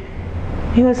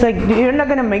 He was like, you're not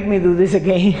gonna make me do this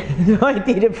again. So I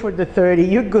did it for the 30.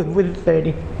 You're good with the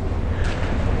 30.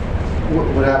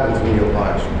 What happens when you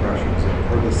apply extra pressure? Is it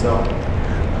for the cell?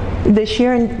 The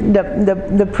shear and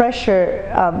the pressure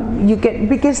you get,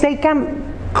 because they can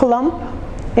clump,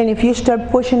 and if you start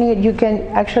pushing it, you can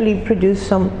actually produce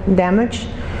some damage.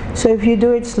 So if you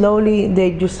do it slowly,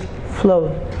 they just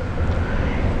flow.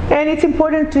 And it's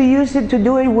important to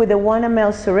do it with a 1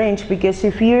 ml syringe, because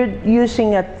if you're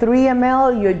using a 3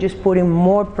 ml, you're just putting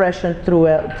more pressure through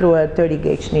a 30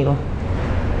 gauge needle.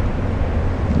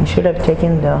 I should have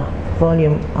taken the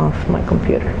volume off my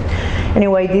computer.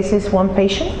 Anyway, this is one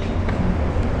patient.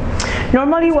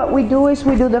 Normally what we do is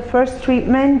we do the first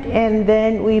treatment, and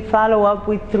then we follow up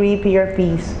with 3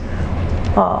 PRPs,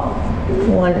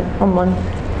 1 a month.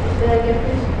 Did I get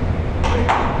this?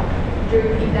 Could you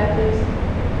repeat that, please?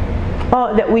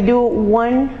 Oh, that we do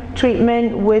 1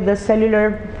 treatment with the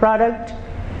cellular product,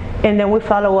 and then we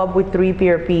follow up with 3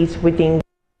 PRPs within.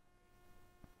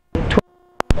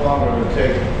 How long would it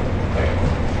take?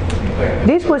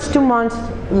 This was 2 months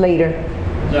later.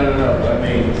 No, that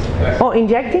means. Oh,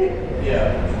 injecting?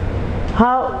 Yeah.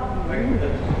 How?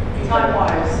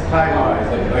 Time-wise.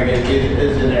 Time-wise, like it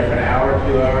is in there for an hour,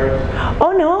 2 hours?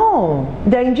 Oh no,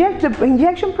 the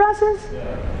injection process?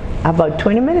 Yeah. About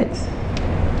 20 minutes.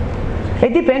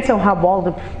 It depends on how bald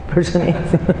the person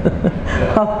is,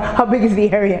 how big is the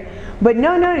area. But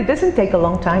no, it doesn't take a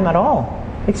long time at all.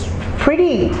 It's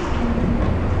pretty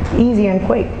easy and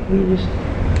quick.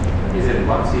 Is it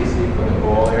 1 cc for the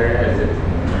whole area? Is it?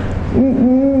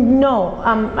 No,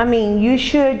 I mean, you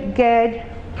should get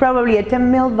probably a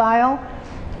 10 ml vial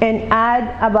and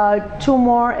add about 2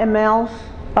 more mLs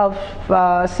of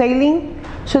saline,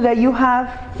 so that you have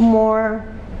more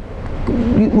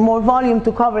volume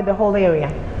to cover the whole area.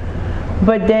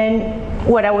 But then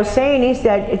what I was saying is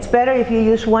that it's better if you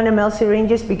use 1 ml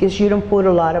syringes, because you don't put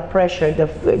a lot of pressure.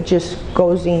 It just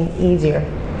goes in easier.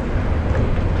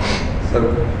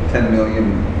 So 10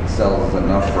 million cells is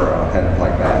enough for a head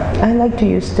like that? I like to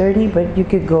use 30, but you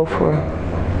could go for,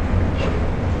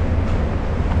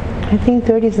 I think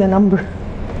 30 is the number.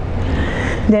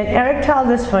 Then erectile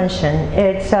dysfunction.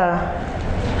 It's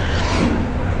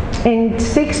in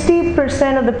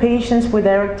 60% of the patients with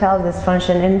erectile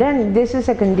dysfunction, and then this is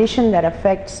a condition that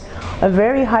affects a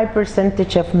very high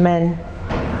percentage of men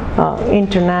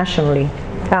internationally,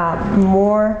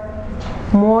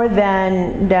 more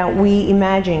than we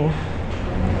imagine.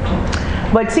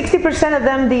 But 60% of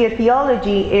them, the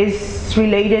etiology is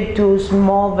related to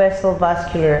small vessel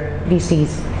vascular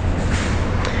disease.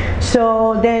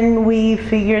 So then we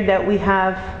figured that we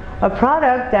have a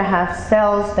product that has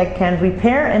cells that can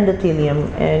repair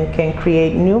endothelium and can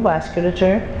create new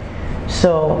vasculature.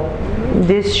 So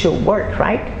this should work,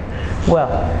 right?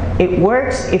 Well, it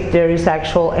works if there is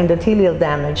actual endothelial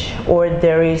damage, or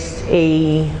there is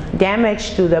a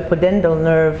damage to the pudendal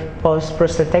nerve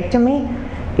post-prostatectomy,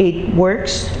 it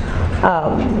works.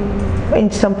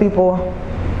 And some people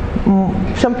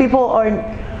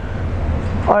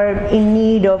are in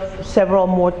need of several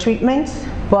more treatments,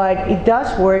 but it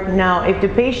does work. Now, if the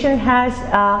patient has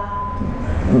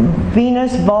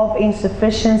venous valve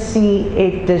insufficiency,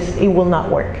 it will not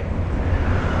work.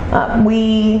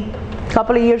 A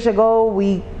couple of years ago,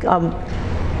 we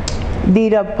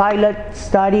did a pilot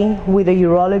study with a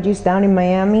urologist down in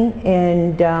Miami,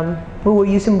 and we were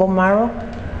using bone marrow,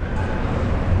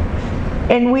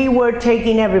 and we were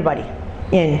taking everybody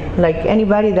in, like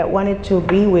anybody that wanted to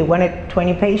be. We wanted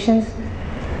 20 patients.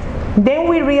 Then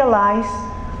we realized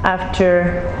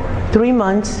after 3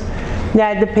 months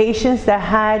that the patients that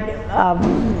had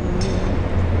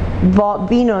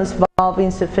venous valve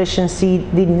insufficiency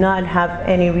did not have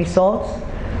any results.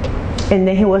 And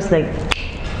then he was like,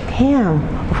 damn,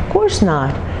 of course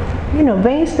not. You know,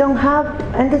 veins don't have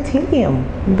endothelium.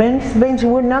 Veins,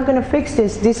 we're not going to fix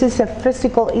this. This is a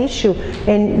physical issue,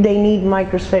 and they need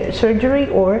microsurgery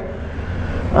or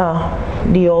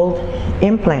the old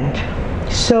implant.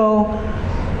 So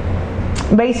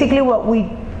basically what we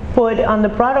put on the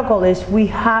protocol is we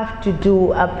have to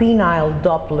do a penile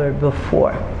Doppler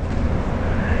before,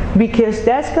 because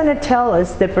that's going to tell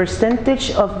us the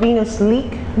percentage of venous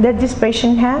leak that this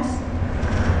patient has,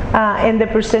 and the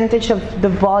percentage of the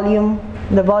volume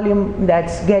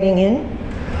that's getting in.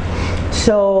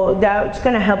 So that's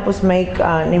going to help us make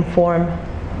an informed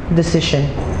decision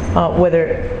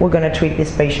whether we're going to treat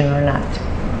this patient or not.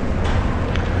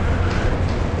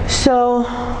 So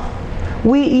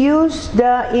we use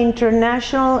the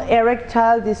International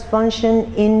Erectile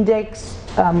Dysfunction Index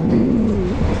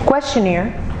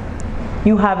questionnaire.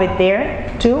 You have it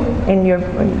there too in your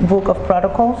book of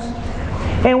protocols.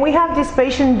 And we have this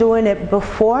patient doing it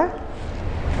before,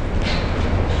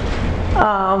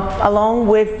 along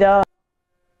with the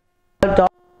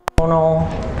abdominal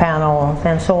panel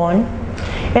and so on.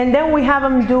 And then we have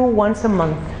them do once a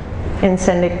month and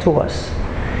send it to us.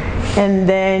 And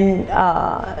then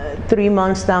 3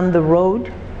 months down the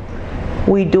road,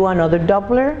 we do another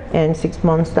Doppler, and 6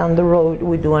 months down the road,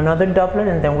 we do another Doppler,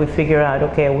 and then we figure out,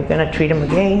 okay, we're going to treat him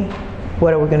again.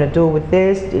 What are we going to do with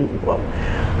this?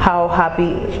 How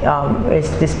happy is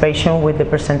this patient with the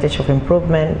percentage of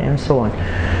improvement, and so on.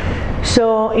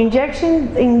 So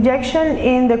injection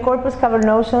in the corpus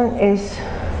cavernosum is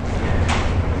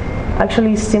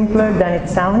actually simpler than it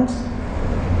sounds.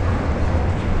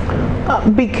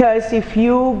 Because if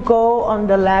you go on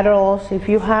the laterals, if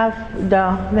you have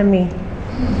the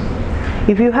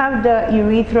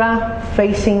urethra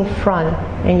facing front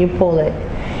and you pull it,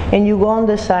 and you go on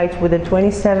the sides with a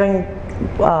 27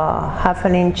 half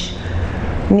an inch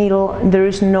needle, there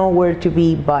is nowhere to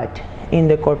be but in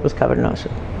the corpus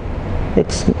cavernosum.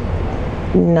 It's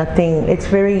nothing. It's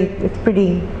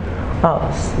pretty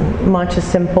much a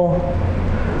simple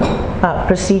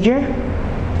procedure.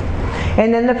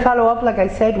 And then the follow-up, like I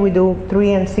said, we do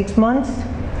 3 and 6 months.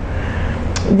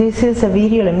 This is a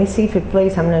video. Let me see if it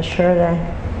plays. I'm not sure that.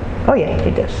 Oh yeah,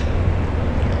 it does.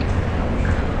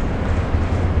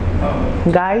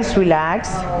 Guys, relax.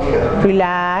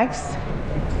 Relax.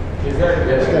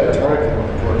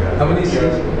 How many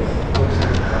seasons?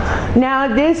 Now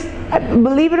this,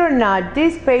 believe it or not,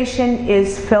 this patient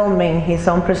is filming his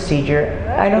own procedure.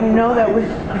 I don't know that we.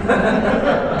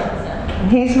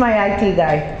 He's my IT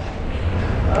guy.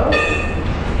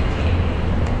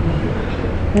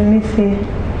 Let me see.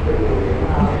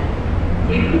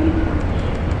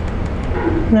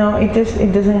 No, it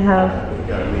doesn't have.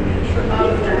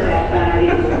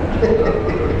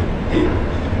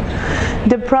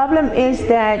 The problem is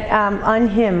that on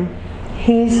him,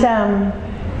 he's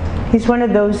one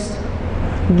of those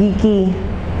geeky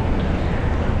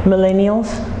millennials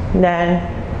that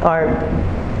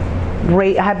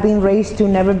have been raised to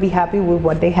never be happy with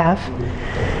what they have.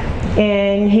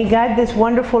 And he got this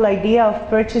wonderful idea of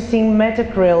purchasing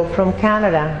Metacryl from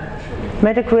Canada.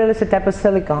 Metacryl is a type of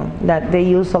silicone that they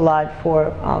use a lot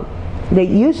for, they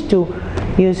used to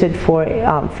use it for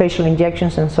facial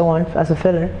injections and so on as a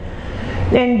filler.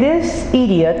 And this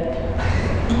idiot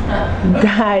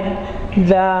got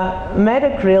the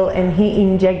Metacryl and he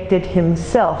injected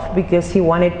himself because he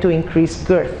wanted to increase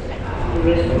girth.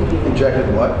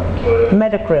 Injected what?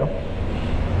 Metacryl.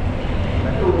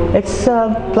 It's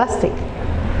plastic.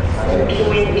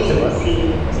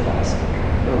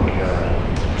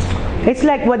 It's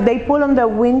like what they put on the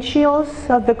windshields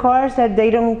of the cars that they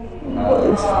don't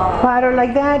spatter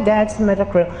like that. That's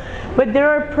Metacryl. But there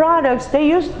are products.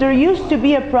 There used to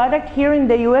be a product here in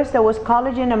the U.S. that was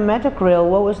collagen and Metacryl.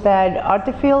 What was that?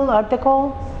 Artifil?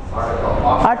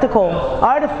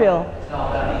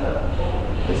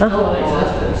 still in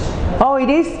existence. Oh, it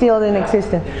is still in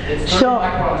existence. It's 30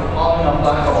 microns of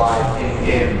polymethylamide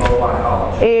in bovine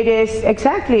college. It is,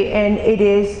 exactly, and it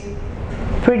is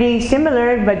pretty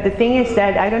similar, but the thing is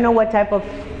that I don't know what type of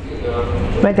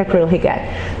metacryl he got.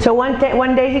 So one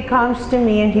day he comes to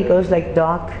me and he goes like,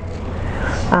 Doc,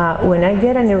 when I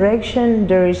get an erection,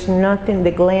 there is nothing,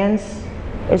 the glands,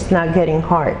 it's not getting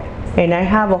hard. And I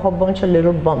have a whole bunch of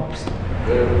little bumps.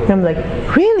 And I'm like,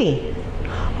 really?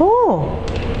 Oh,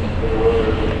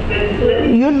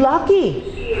 you're lucky.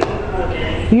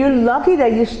 You're lucky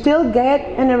that you still get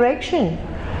an erection.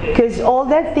 Because all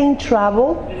that thing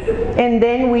traveled, and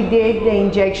then we did the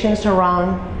injections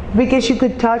around, because you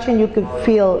could touch and you could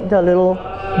feel the little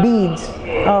beads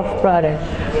of product.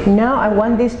 Now I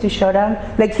want this to shut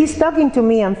up. Like he's talking to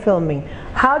me, I'm filming.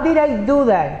 How did I do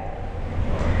that?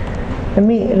 Let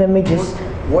me just.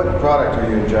 What product are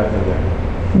you injecting there?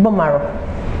 Bone marrow.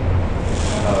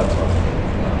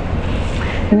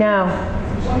 Now.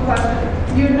 One question.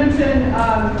 You mentioned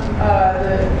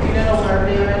the genital nerve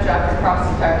damage after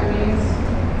prostatectomies.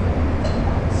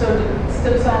 So did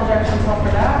stem cell injections help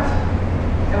for that?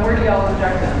 And where do y'all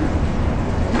inject them?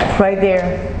 Right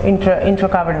there,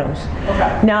 intracavernous.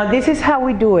 Okay. Now this is how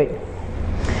we do it.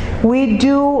 We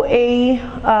do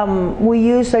we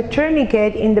use a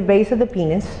tourniquet in the base of the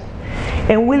penis,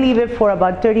 and we leave it for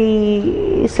about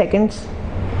 30 seconds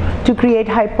to create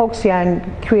hypoxia and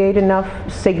create enough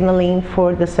signaling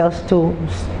for the cells to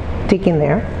stick in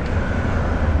there.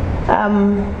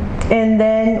 And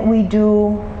then we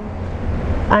do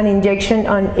an injection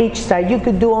on each side. You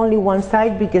could do only one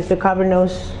side because the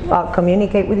cavernosa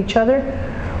communicate with each other,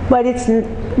 but it's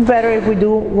better if we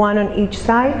do one on each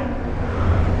side.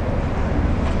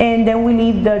 And then we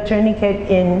leave the tourniquet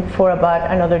in for about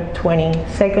another 20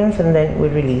 seconds and then we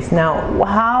release. Now,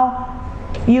 how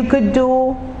you could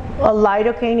do a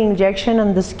lidocaine injection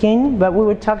on the skin, but we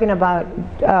were talking about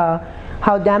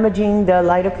how damaging the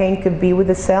lidocaine could be with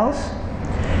the cells.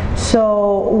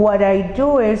 So what I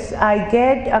do is I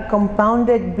get a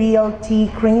compounded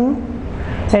BLT cream,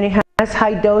 and it has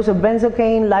high dose of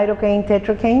benzocaine, lidocaine,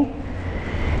 tetracaine.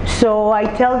 So I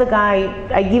tell the guy,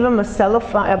 I give him a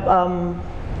cellophane,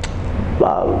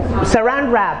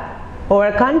 saran wrap or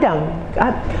a condom.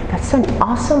 God, that's an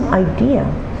awesome idea.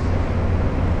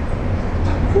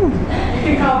 You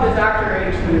can call the Dr.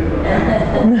 H move.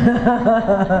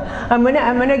 I'm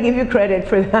gonna give you credit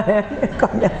for that.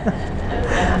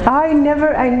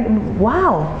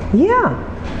 Wow, yeah.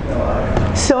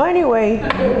 So anyway,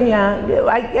 yeah,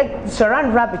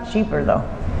 saran wrap is cheaper though.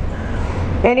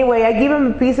 Anyway, I give him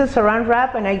a piece of saran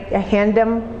wrap and I hand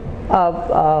him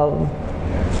a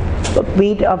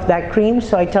bit of that cream.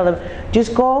 So I tell him,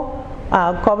 just go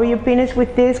cover your penis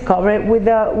with this, cover it with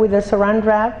a saran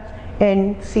wrap,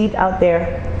 and sit out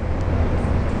there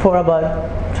for about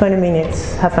 20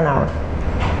 minutes, half an hour.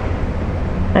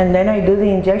 And then I do the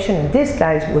injection. This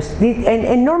guy was,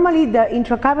 and normally the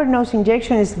intracavernous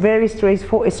injection is very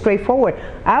straightforward.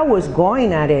 I was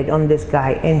going at it on this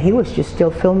guy, and he was just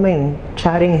still filming,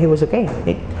 chatting. He was okay.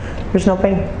 There's no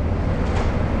pain.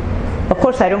 Of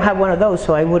course, I don't have one of those,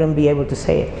 so I wouldn't be able to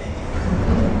say it.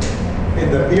 In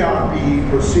the PRP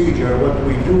procedure, what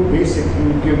we do basically,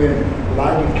 we give him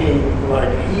lidocaine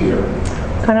right here.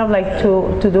 Kind of like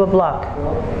to do a block.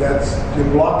 Well, that's to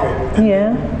block it. And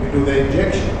Yeah. we do the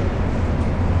injection.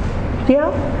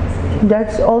 Yeah,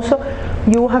 that's also,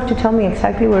 you will have to tell me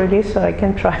exactly where it is so I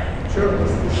can try. Sure.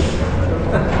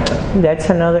 That's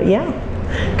another, yeah.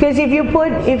 Because if you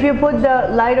put the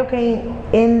lidocaine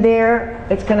in there,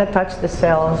 it's gonna touch the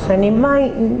cells, and it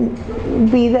might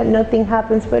be that nothing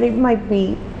happens, but it might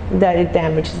be that it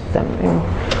damages them, and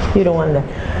you don't want that.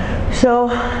 So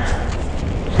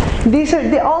these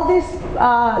are all this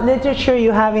literature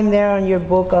you have in there on your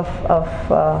book of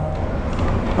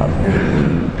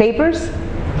papers.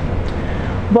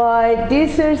 But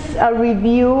this is a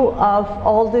review of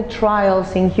all the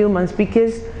trials in humans,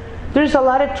 because there's a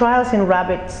lot of trials in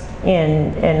rabbits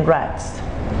and rats.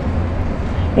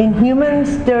 In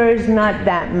humans, there's not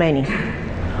that many.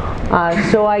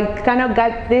 So I kind of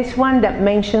got this one that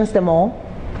mentions them all.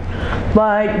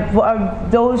 But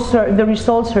the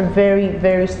results are very,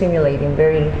 very stimulating,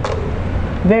 very,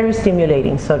 very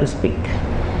stimulating, so to speak.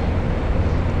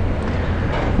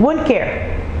 Wound care.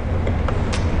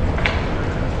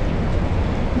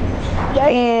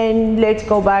 And let's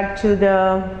go back to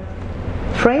the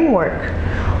framework.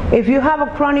 If you have a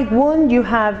chronic wound, you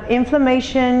have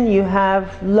inflammation, you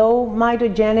have low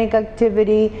mitogenic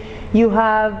activity, you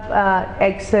have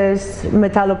excess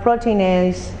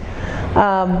metalloproteinase,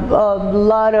 a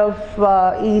lot of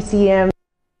ECM,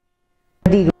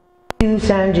 use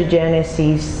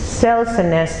angiogenesis, cell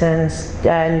senescence,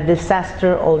 and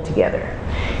disaster altogether.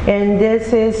 And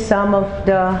this is some of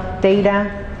the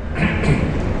data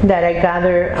that I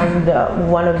gathered on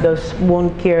one of those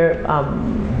wound care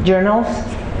journals.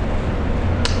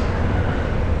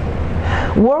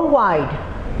 Worldwide,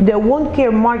 the wound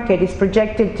care market is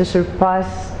projected to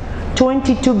surpass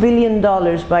 $22 billion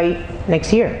by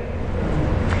next year.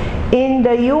 In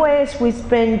the US, we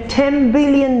spend $10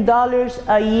 billion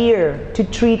a year to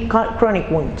treat chronic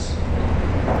wounds.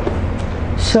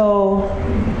 So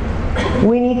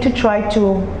we need to try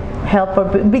to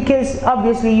help because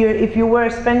obviously if you were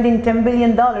spending $10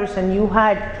 billion and you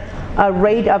had a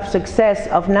rate of success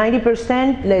of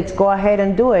 90%, let's go ahead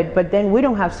and do it. But then we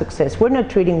don't have success. We're not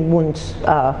treating wounds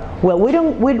well.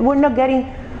 We're not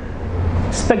getting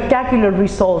spectacular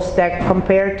results that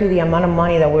compare to the amount of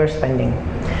money that we're spending.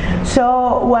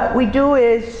 So what we do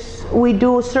is we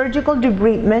do surgical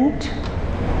debridement,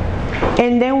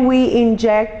 and then we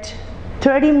inject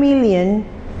 30 million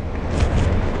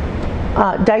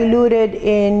diluted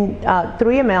in 3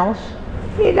 mLs,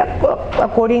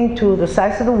 according to the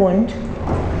size of the wound,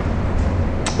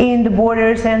 in the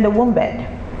borders and the wound bed.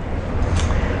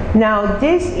 Now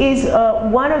this is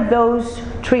one of those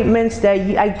treatments that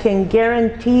I can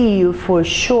guarantee you for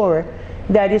sure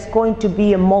that is going to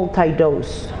be a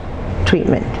multi-dose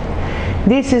treatment.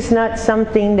 This is not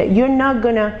something that you're not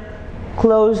gonna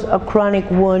close a chronic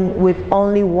wound with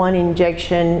only 1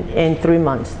 injection in 3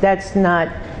 months. That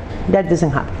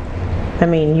doesn't happen. I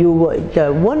mean,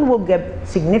 the wound will get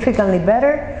significantly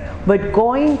better, but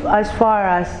going as far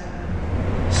as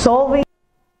solving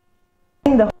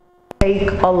the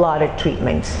take a lot of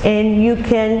treatments, and you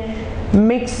can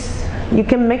mix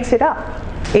it up.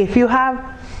 If you have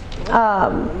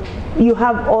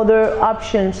other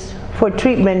options for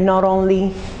treatment, not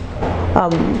only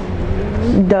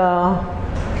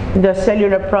the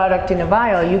cellular product in a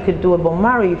vial. You could do a bone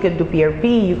marrow, you could do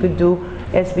PRP, you could do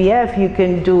SBF, you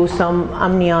can do some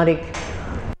amniotic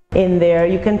in there.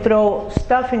 You can throw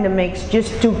stuff in the mix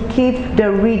just to keep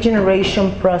the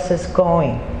regeneration process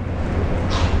going.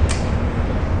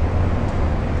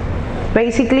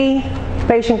 Basically,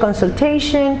 patient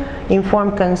consultation,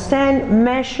 informed consent,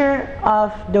 measure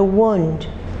of the wound,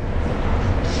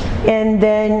 and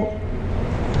then,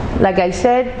 like I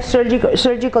said,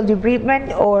 surgical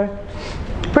debridement, or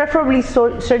preferably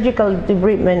surgical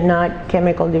debridement, not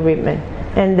chemical debridement,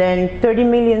 and then 30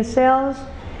 million cells,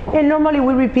 and normally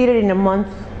we repeat it in a month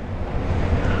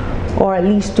or at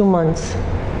least 2 months.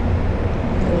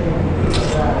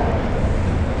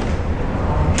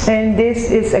 And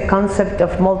this is a concept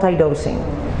of multi-dosing,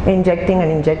 injecting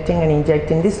and injecting and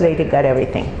injecting. This lady got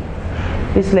everything.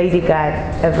 This lady got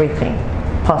everything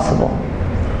possible.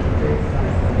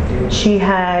 She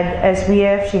had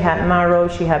SBF, she had marrow,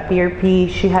 she had PRP,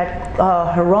 she had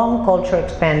her own culture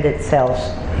expanded cells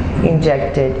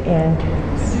injected. And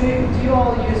do you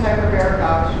all use hyperbaric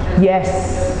oxygen?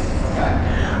 yes.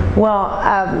 Okay. Well,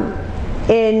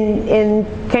 in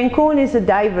Cancun is a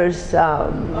diverse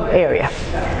area.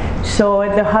 So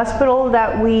at the hospital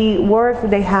that we work,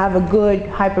 they have a good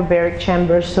hyperbaric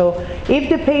chamber. So if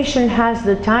the patient has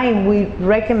the time, we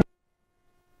recommend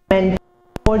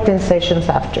 14 sessions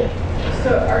after.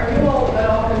 So are you all at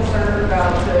all concerned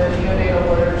about the neonatal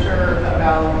literature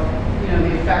about,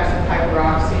 the effects of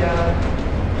hyperoxia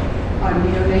on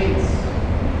neonates?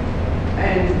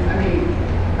 And I mean,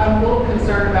 I'm a little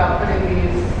concerned about putting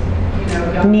these,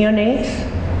 young Neonates?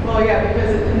 Well, yeah,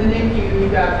 because in the NICU,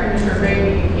 you've got premature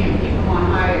baby, you can't keep them on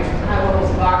high levels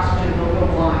of oxygen, they'll go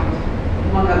blind,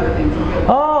 among other things.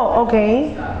 Oh,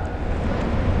 okay.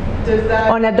 Does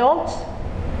that... On adults?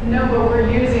 No, but we're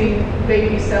using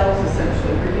baby cells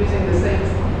essentially. We're using the same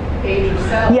age of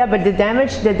cells. Yeah, but the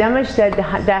damage that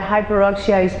that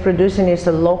hyperoxia is producing is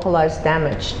a localized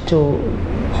damage to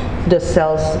the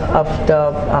cells of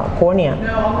the cornea.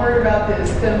 No, I'm worried about the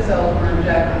stem cells we're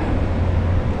injecting.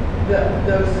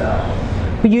 Those cells.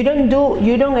 But you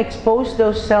don't expose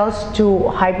those cells to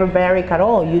hyperbaric at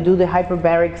all. You do the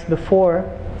hyperbarics before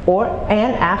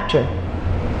and after.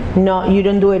 No, you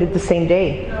don't do it at the same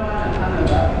day. No, I know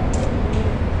that.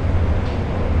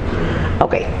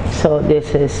 Okay, so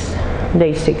this is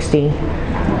day 60.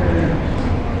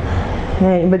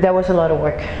 But that was a lot of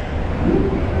work.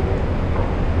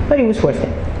 But it was worth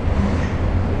it.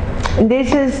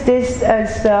 This is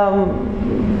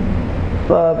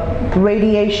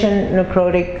radiation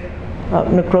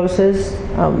necrosis.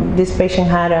 This patient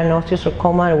had an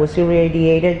osteosarcoma. It was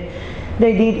irradiated.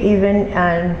 They did even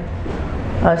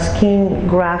a skin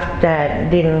graft that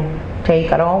didn't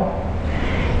take at all.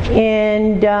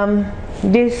 And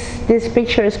This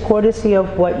picture is courtesy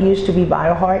of what used to be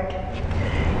BioHeart,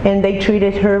 and they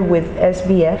treated her with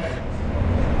SBF.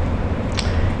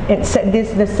 And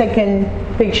the second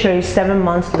picture is 7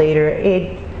 months later.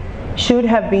 It should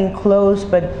have been closed,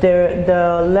 but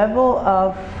the level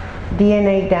of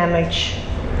DNA damage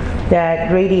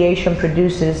that radiation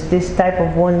produces, this type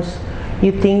of wounds,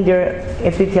 you think they're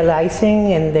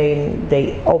epithelializing, and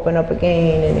they open up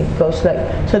again, and it goes like,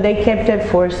 so they kept it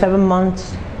for 7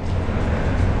 months,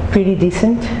 pretty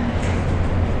decent.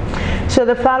 So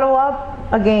the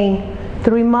follow-up, again,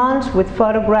 3 months with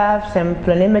photographs and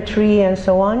planimetry and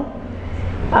so on,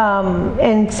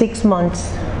 and 6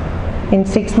 months. In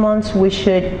 6 months, we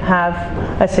should have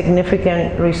a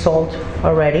significant result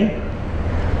already.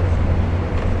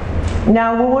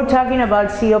 Now, we were talking about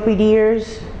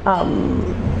COPDers,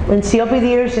 and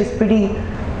COPDers is pretty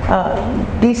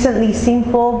decently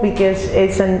simple because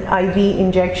it's an IV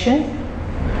injection.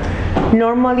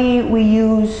 Normally, we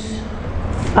use,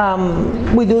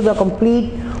 we do the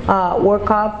complete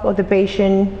workup of the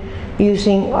patient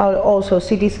using also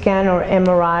CT scan or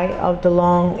MRI of the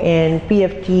lung and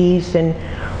PFTs and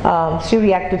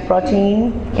C-reactive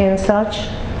protein and such.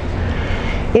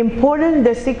 Important,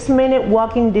 the 6-minute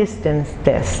walking distance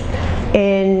test.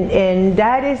 And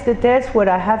that is the test where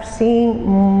I have seen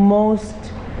most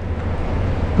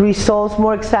results,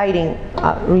 more exciting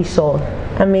results.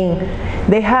 I mean,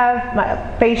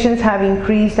 patients have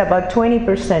increased about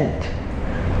 20%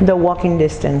 the walking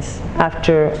distance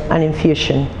after an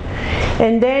infusion.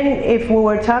 And then if we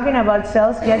were talking about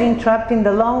cells getting trapped in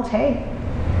the lungs, hey,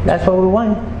 that's what we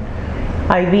want.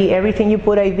 IV, everything you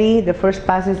put IV, the first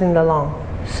pass is in the lung.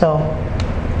 So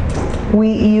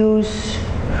we use,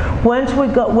 when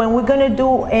we're going to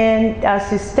do a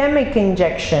systemic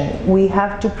injection, we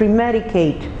have to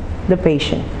pre-medicate the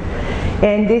patient.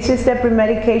 And this is the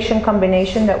pre-medication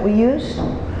combination that we use.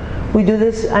 We do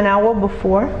this an hour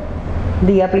before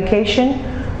the application.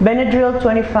 Benadryl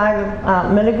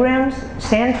 25 milligrams,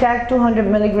 Zantac 200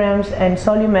 milligrams, and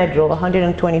Solumedrol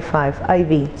 125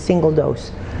 IV, single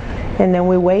dose. And then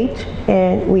we wait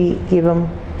and we give them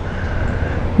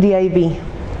the IV.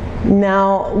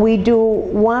 Now we do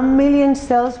 1 million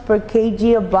cells per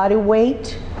kg of body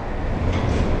weight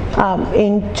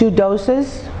in 2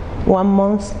 doses, 1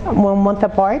 month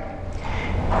apart.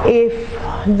 If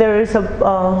there is a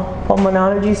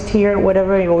pulmonologist here,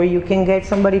 whatever, or you can get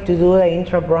somebody to do the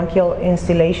intrabronchial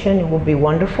instillation, it would be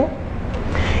wonderful.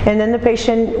 And then the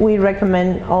patient, we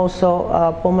recommend also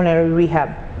a pulmonary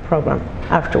rehab program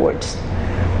afterwards.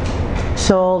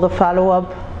 So the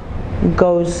follow-up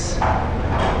goes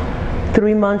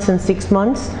 3 months and 6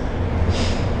 months.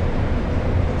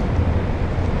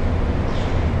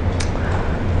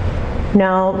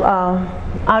 Now,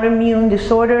 autoimmune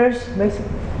disorders,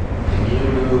 basically. Can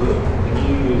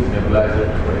you use nebulizer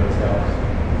to put in cells?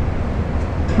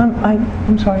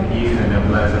 I'm sorry. Can you use a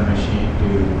nebulizer machine to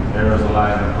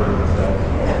aerosolize and put in cells?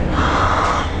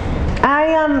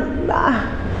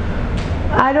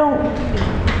 I don't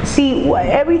see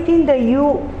everything that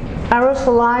you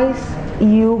aerosolize,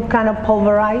 you kind of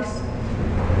pulverize,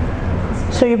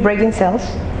 so you're breaking cells.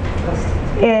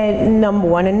 And number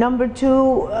one, and number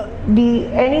two,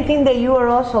 anything that you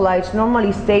aerosolize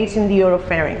normally stays in the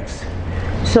oropharynx,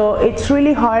 so it's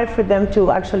really hard for them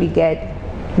to actually get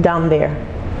down there.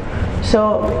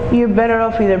 So you're better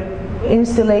off either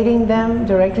instillating them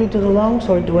directly to the lungs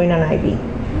or doing an IV.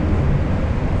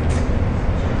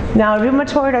 Now,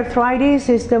 rheumatoid arthritis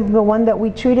is the one that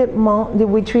we treat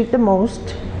the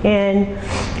most, and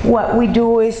what we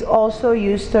do is also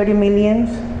use 30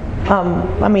 millions.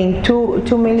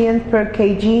 2 million per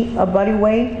kg of body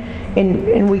weight,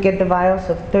 and we get the vials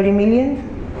of 30 million.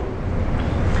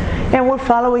 And we're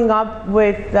following up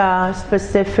with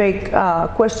specific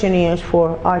questionnaires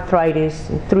for arthritis,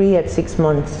 3 at 6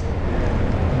 months.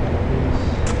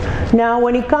 Now,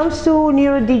 when it comes to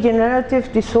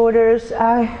neurodegenerative disorders,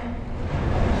 Can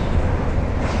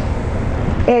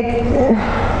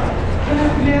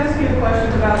I ask you a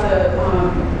question about the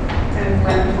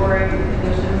inflammatory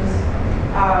conditions?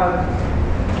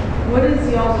 What is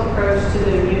y'all's approach to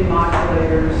the immune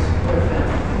modulators with them?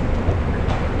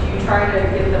 Do you try to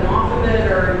get them off of it,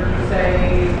 or do you say?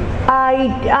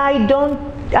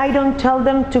 I don't tell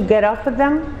them to get off of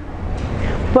them,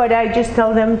 but I just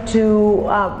tell them to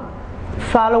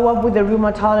follow up with the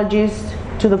rheumatologist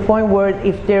to the point where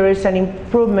if there is an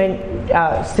improvement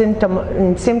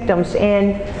in symptoms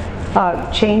and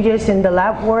changes in the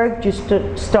lab work, just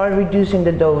to start reducing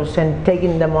the dose and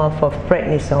taking them off of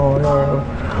prednisone or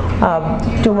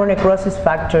tumor necrosis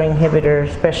factor inhibitor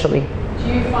especially. Do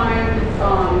you find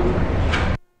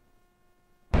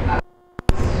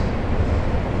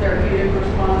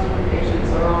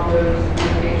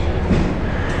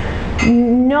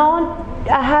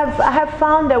I have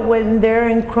found that when they're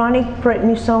in chronic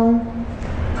prednisone,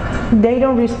 they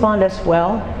don't respond as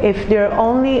well. If they're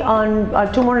only on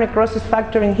tumor necrosis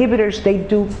factor inhibitors, they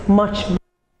do much.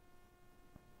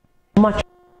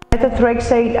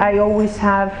 Methotrexate, I always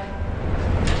have,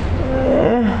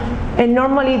 and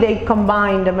normally they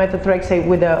combine the methotrexate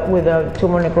with a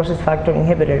tumor necrosis factor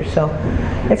inhibitor. So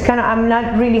it's kind of, I'm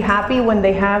not really happy when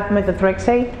they have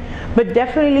methotrexate, but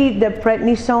definitely the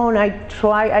prednisone,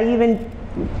 I even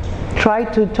try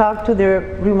to talk to their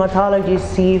rheumatologist,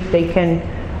 see if they can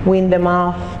wean them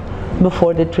off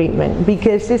before the treatment,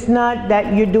 because it's not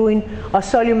that you're doing a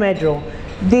Solumedrol.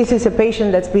 This is a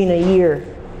patient that's been a year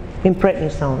in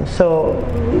prednisone, so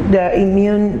the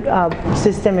immune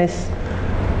system is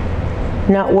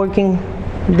not working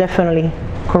definitely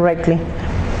correctly.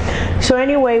 So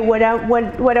anyway, what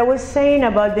I was saying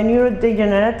about the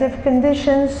neurodegenerative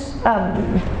conditions,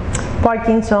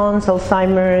 Parkinson's,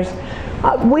 Alzheimer's,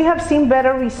 we have seen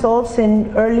better results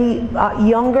in early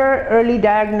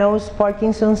diagnosed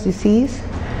Parkinson's disease,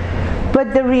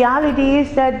 but the reality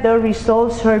is that the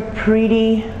results are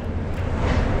pretty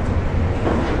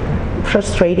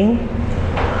frustrating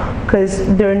because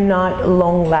they're not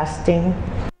long-lasting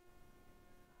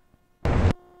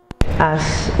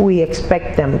as we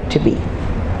expect them to be.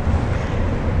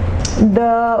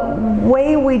 The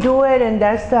way we do it, and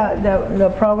that's the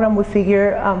program, we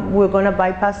figure we're going to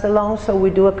bypass the lungs, so we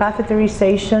do a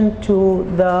catheterization to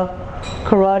the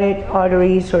carotid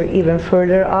arteries or even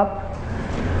further up.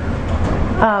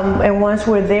 And once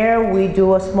we're there, we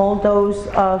do a small dose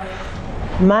of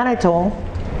mannitol,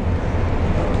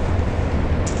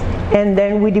 and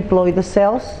then we deploy the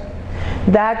cells.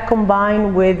 That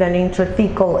combined with an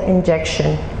intrathecal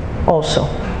injection also.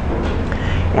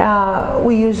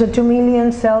 We use a 2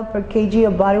 million cell per kg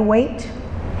of body weight.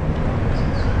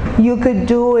 You could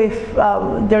do, if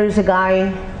there's a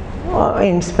guy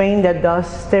in Spain that does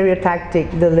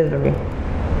stereotactic delivery,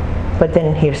 but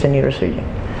then here's the neurosurgeon.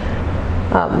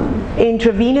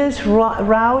 Intravenous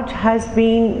route has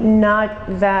been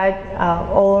not that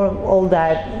all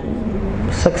that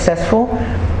successful.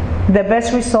 The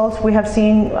best results we have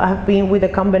seen have been with a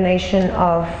combination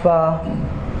of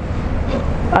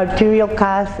arterial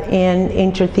cath and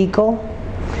intrathecal.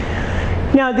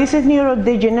 Now this is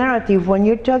neurodegenerative. When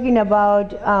you're talking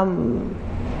about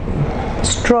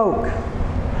stroke,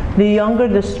 the younger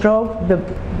the stroke, the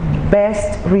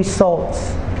best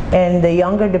results, and the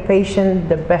younger the patient,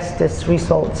 the bestest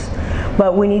results.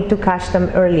 But we need to catch them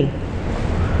early.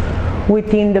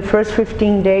 Within the first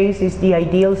 15 days is the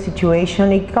ideal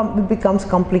situation. It becomes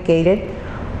complicated,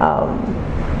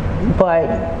 but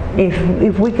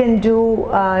if we can do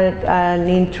an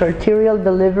intraarterial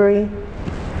delivery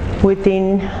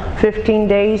within 15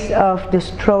 days of the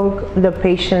stroke, the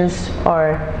patients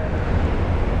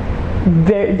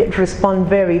respond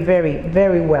very, very,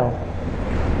 very well.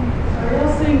 Are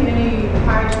you seeing any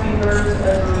high fevers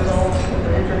as a result of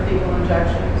the intrathecal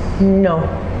injections? No.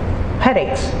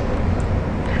 Headaches,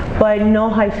 but no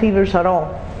high fevers at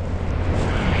all.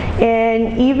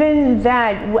 And even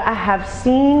that, I have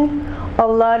seen a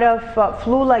lot of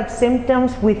flu-like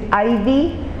symptoms with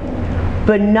IV,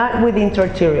 but not with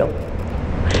intraarterial.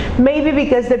 Maybe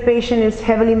because the patient is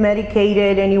heavily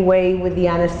medicated anyway with the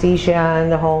anesthesia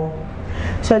and the whole.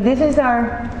 So this is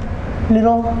our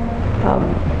little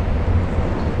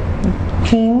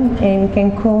team in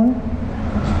Cancun.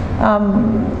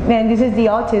 And this is the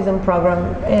autism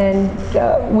program, and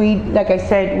we, like I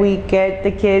said, we get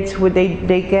the kids with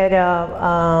they get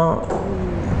a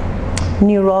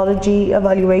neurology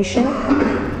evaluation,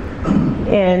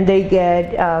 and they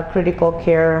get critical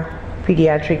care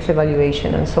pediatrics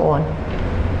evaluation and so on.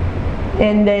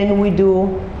 And then we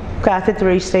do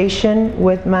catheterization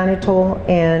with mannitol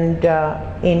and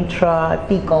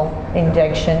intrathecal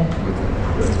injection.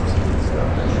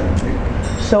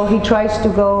 So he tries to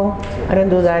go, I don't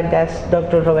do that, that's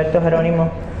Dr. Roberto Jeronimo.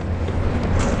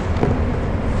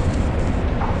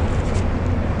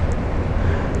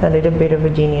 A little bit of a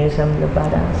genius, I'm the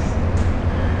badass.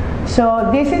 So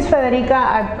this is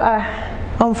Federica.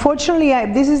 Unfortunately,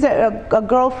 this is a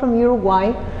girl from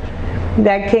Uruguay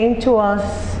that came to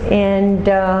us, and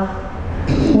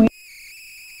we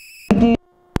did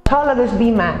autologous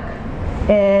BMAC.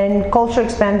 And culture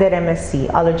expanded MSC,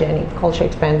 allogenic culture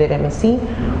expanded MSC,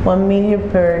 1 million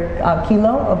per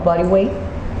kilo of body weight,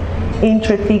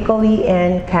 intrathecally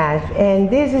and cath. And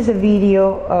this is a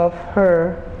video of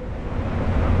her,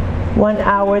 1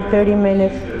 hour, 30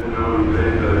 minutes.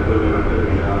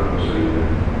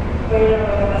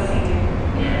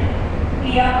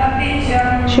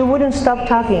 She wouldn't stop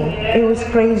talking. It was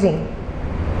crazy.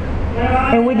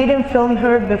 And we didn't film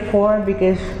her before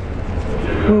because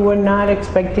we were not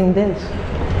expecting this.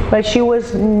 But she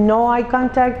was no eye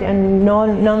contact and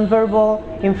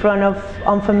non-verbal in front of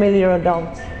unfamiliar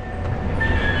adults.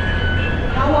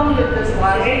 How long did this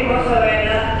last?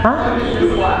 Huh? How long did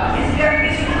this last?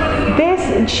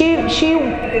 She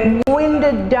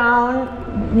winded down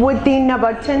within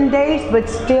about 10 days, but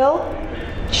still,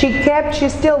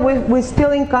 we're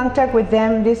still in contact with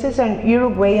them. This is an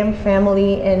Uruguayan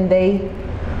family, and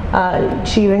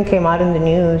she even came out in the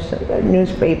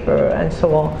newspaper and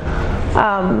so on.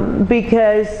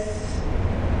 Because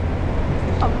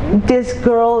this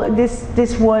girl,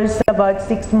 this was about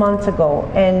 6 months ago,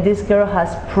 and this girl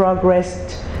has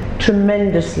progressed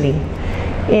tremendously.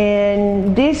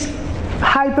 And this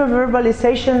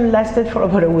hyperverbalization lasted for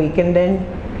about a week, and then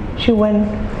she went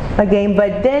again.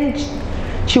 But then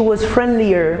she was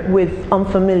friendlier with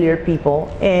unfamiliar people,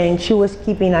 and she was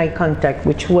keeping eye contact,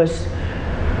 which was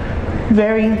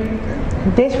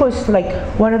this was like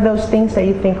one of those things that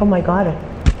you think, oh my God,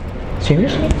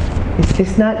 seriously? Is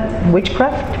this not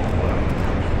witchcraft?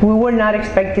 We were not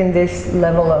expecting this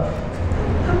level of...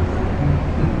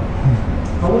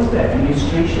 How was the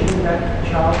administration in that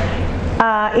child?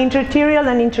 Intraarterial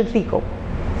and intrathecal.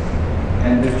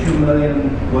 And the 2 million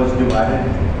was divided?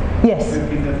 Yes.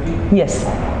 50-50? Yes.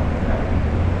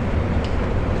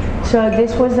 So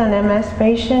this was an MS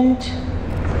patient.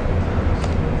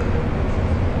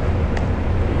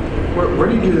 Where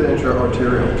do you do the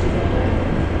intra-arterial?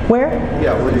 Where?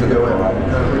 Yeah, where do you go in?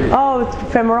 Oh, it's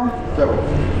femoral. Femoral.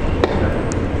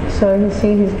 So you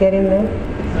see he's getting there.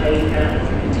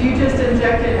 Do you just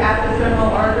inject it at the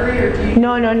femoral artery, or do you?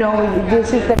 No.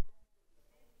 This is the...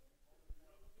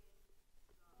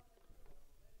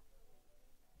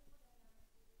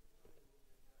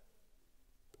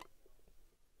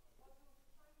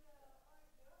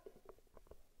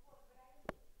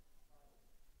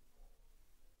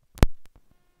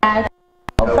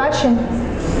 Fashion.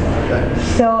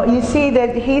 So you see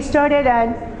that he started at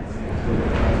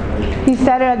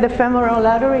the femoral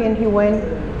artery, and he went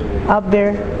up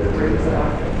there.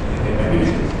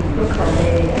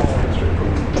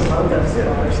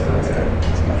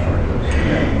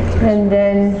 And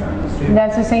then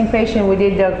that's the same patient. We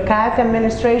did the cath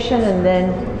administration, and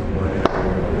then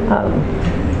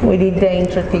we did the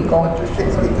intrathecal.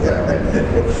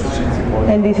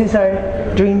 And this is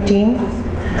our dream team.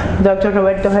 Dr.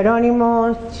 Roberto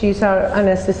Geronimo, she's our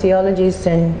anesthesiologist,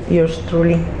 and yours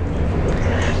truly.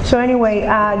 So anyway,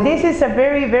 this is a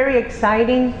very, very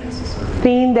exciting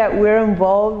thing that we're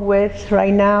involved with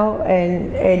right now,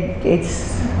 and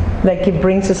it's like it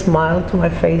brings a smile to my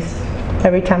face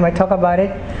every time I talk about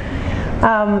it.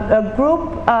 A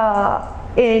group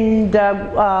in the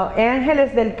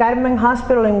Ángeles del Carmen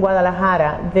Hospital in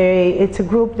Guadalajara, it's a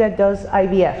group that does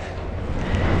IVF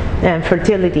and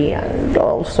fertility and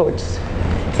all sorts.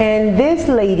 And this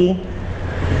lady,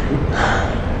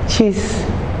 she's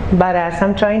badass.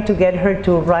 I'm trying to get her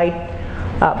to write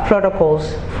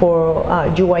protocols for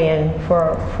GYN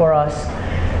for us.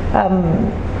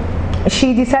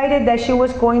 She decided that she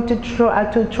was going to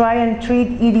try and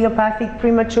treat idiopathic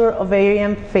premature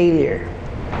ovarian failure.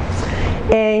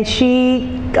 And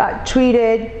she got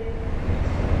treated.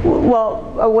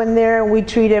 Well, when we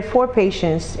treated 4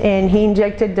 patients, and he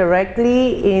injected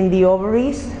directly in the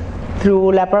ovaries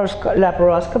through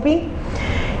laparoscopy.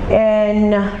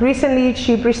 And recently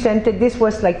she presented, this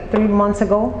was like 4 months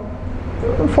ago,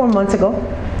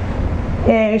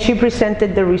 and she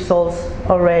presented the results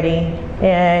already.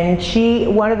 And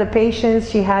one of the patients,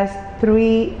 she has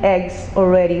 3 eggs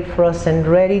already frozen,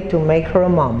 ready to make her a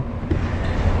mom.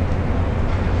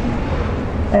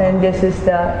 And this is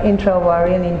the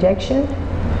intra-ovarian injection.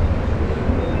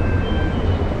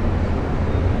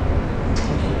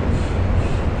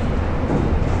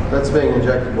 That's being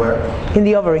injected where? In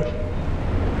the ovary.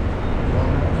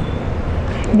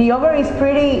 The ovary is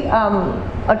pretty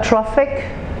atrophic,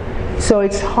 so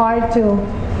it was hard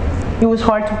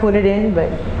to put it in, but.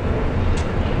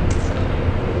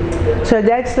 So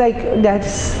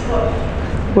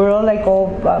we're all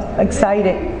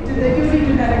excited. Did they do any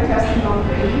genetic testing on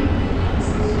the baby?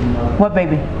 What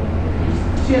baby?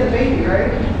 She had a baby,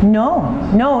 right?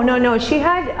 No. She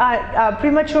had a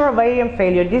premature ovarian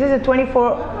failure. This is a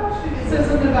 24... I thought she said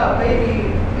something about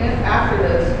baby after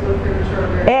this with premature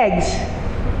ovarian. Eggs.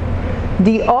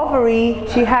 The ovary,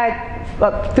 she had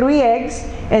 3 eggs,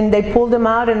 and they pulled them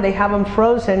out and they have them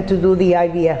frozen to do the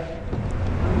IVF,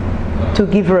 to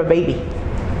give her a baby.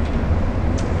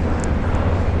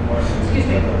 Excuse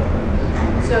me.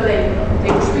 So they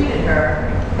treated her,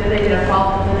 then they did a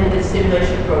follow-up, then they did a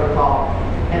stimulation protocol,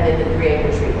 and they did 3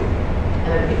 egg treatment.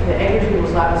 And if the energy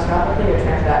was laparoscopically or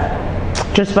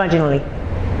transvaginally? Just vaginally.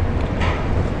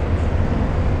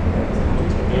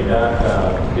 Okay,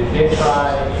 Doc, did they try,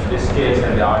 in this case,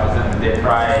 and the autism, did they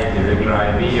try the regular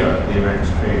IV or they went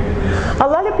straight to this? A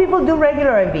lot of people do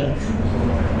regular IVs.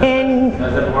 And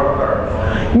Does it work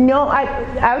or? no,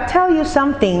 I'll tell you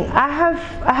something. I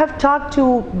have talked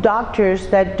to doctors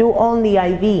that do only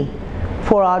IV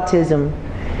for autism,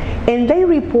 and they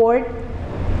report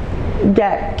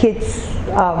that kids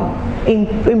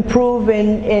improve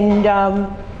in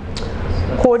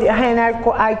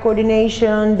hand-eye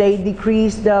coordination. They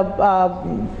decrease the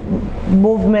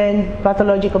movement,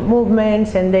 pathological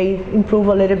movements, and they improve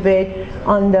a little bit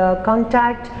on the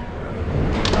contact.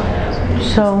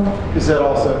 So Is that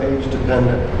also age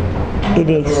dependent? it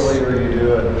The is. earlier you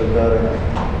do it, the better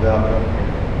the outcome.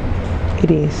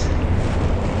 It is.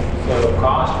 So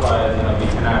cost-wise, we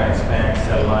cannot expand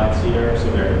cell lines here, so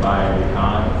we have to buy every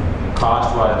time.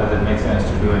 Cost-wise, does it make sense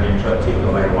to do an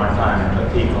intrathecal, like one-time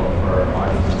intrathecal for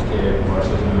autism kid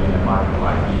versus doing a multiple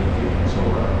IV treatments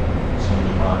over so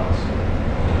many months?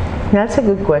 That's a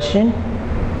good question.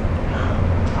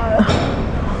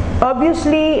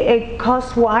 Obviously,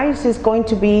 cost-wise is going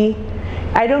to be.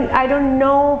 I don't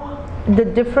know the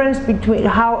difference between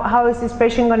how is this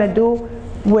patient going to do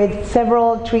with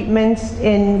several treatments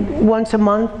in once a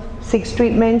month, 6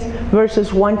 treatments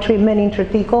versus 1 treatment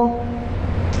intrathecal.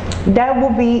 That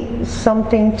will be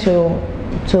something to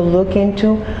look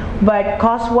into. But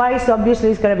cost-wise,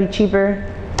 obviously, it's going to be cheaper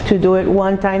to do it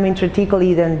one time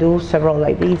intrathecally than do several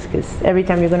IVs, because every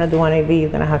time you're going to do one IV, you're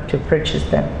going to have to purchase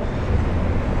them.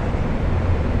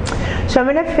 So I'm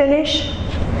going to finish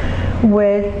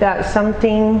with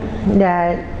something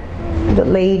that the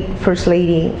late First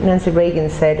Lady Nancy Reagan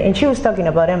said, and she was talking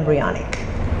about embryonic,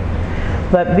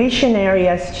 but visionary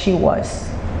as she was.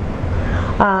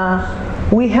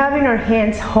 We have in our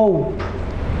hands hope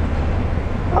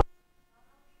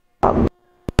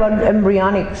about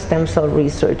embryonic stem cell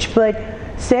research, but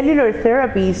cellular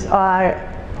therapies are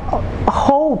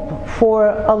hope for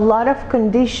a lot of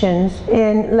conditions.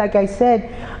 And like I said,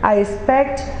 I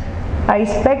expect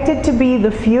it to be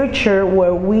the future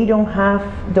where we don't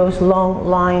have those long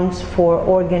lines for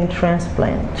organ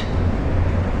transplant,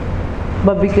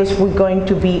 but because we're going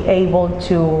to be able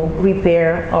to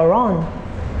repair our own.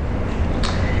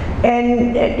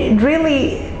 And it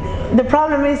really, the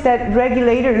problem is that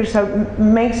regulators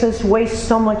makes us waste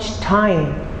so much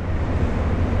time,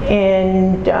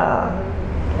 and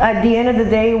at the end of the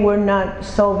day, we're not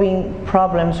solving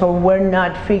problems, or we're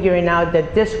not figuring out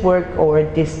that this works or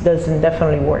this doesn't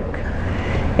definitely work.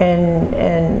 And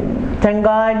thank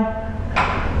God,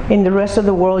 in the rest of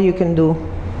the world, you can do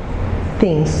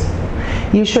things.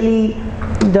 Usually,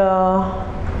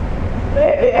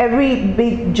 every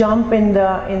big jump in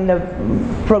the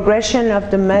progression of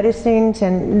the medicines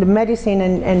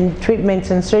and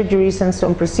treatments and surgeries and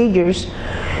some procedures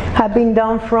have been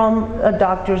done from a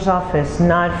doctor's office,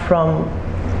 not from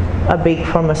a big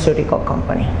pharmaceutical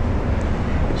company.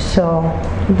 So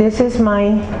this is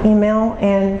my email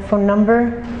and phone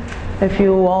number if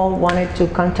you all wanted to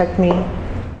contact me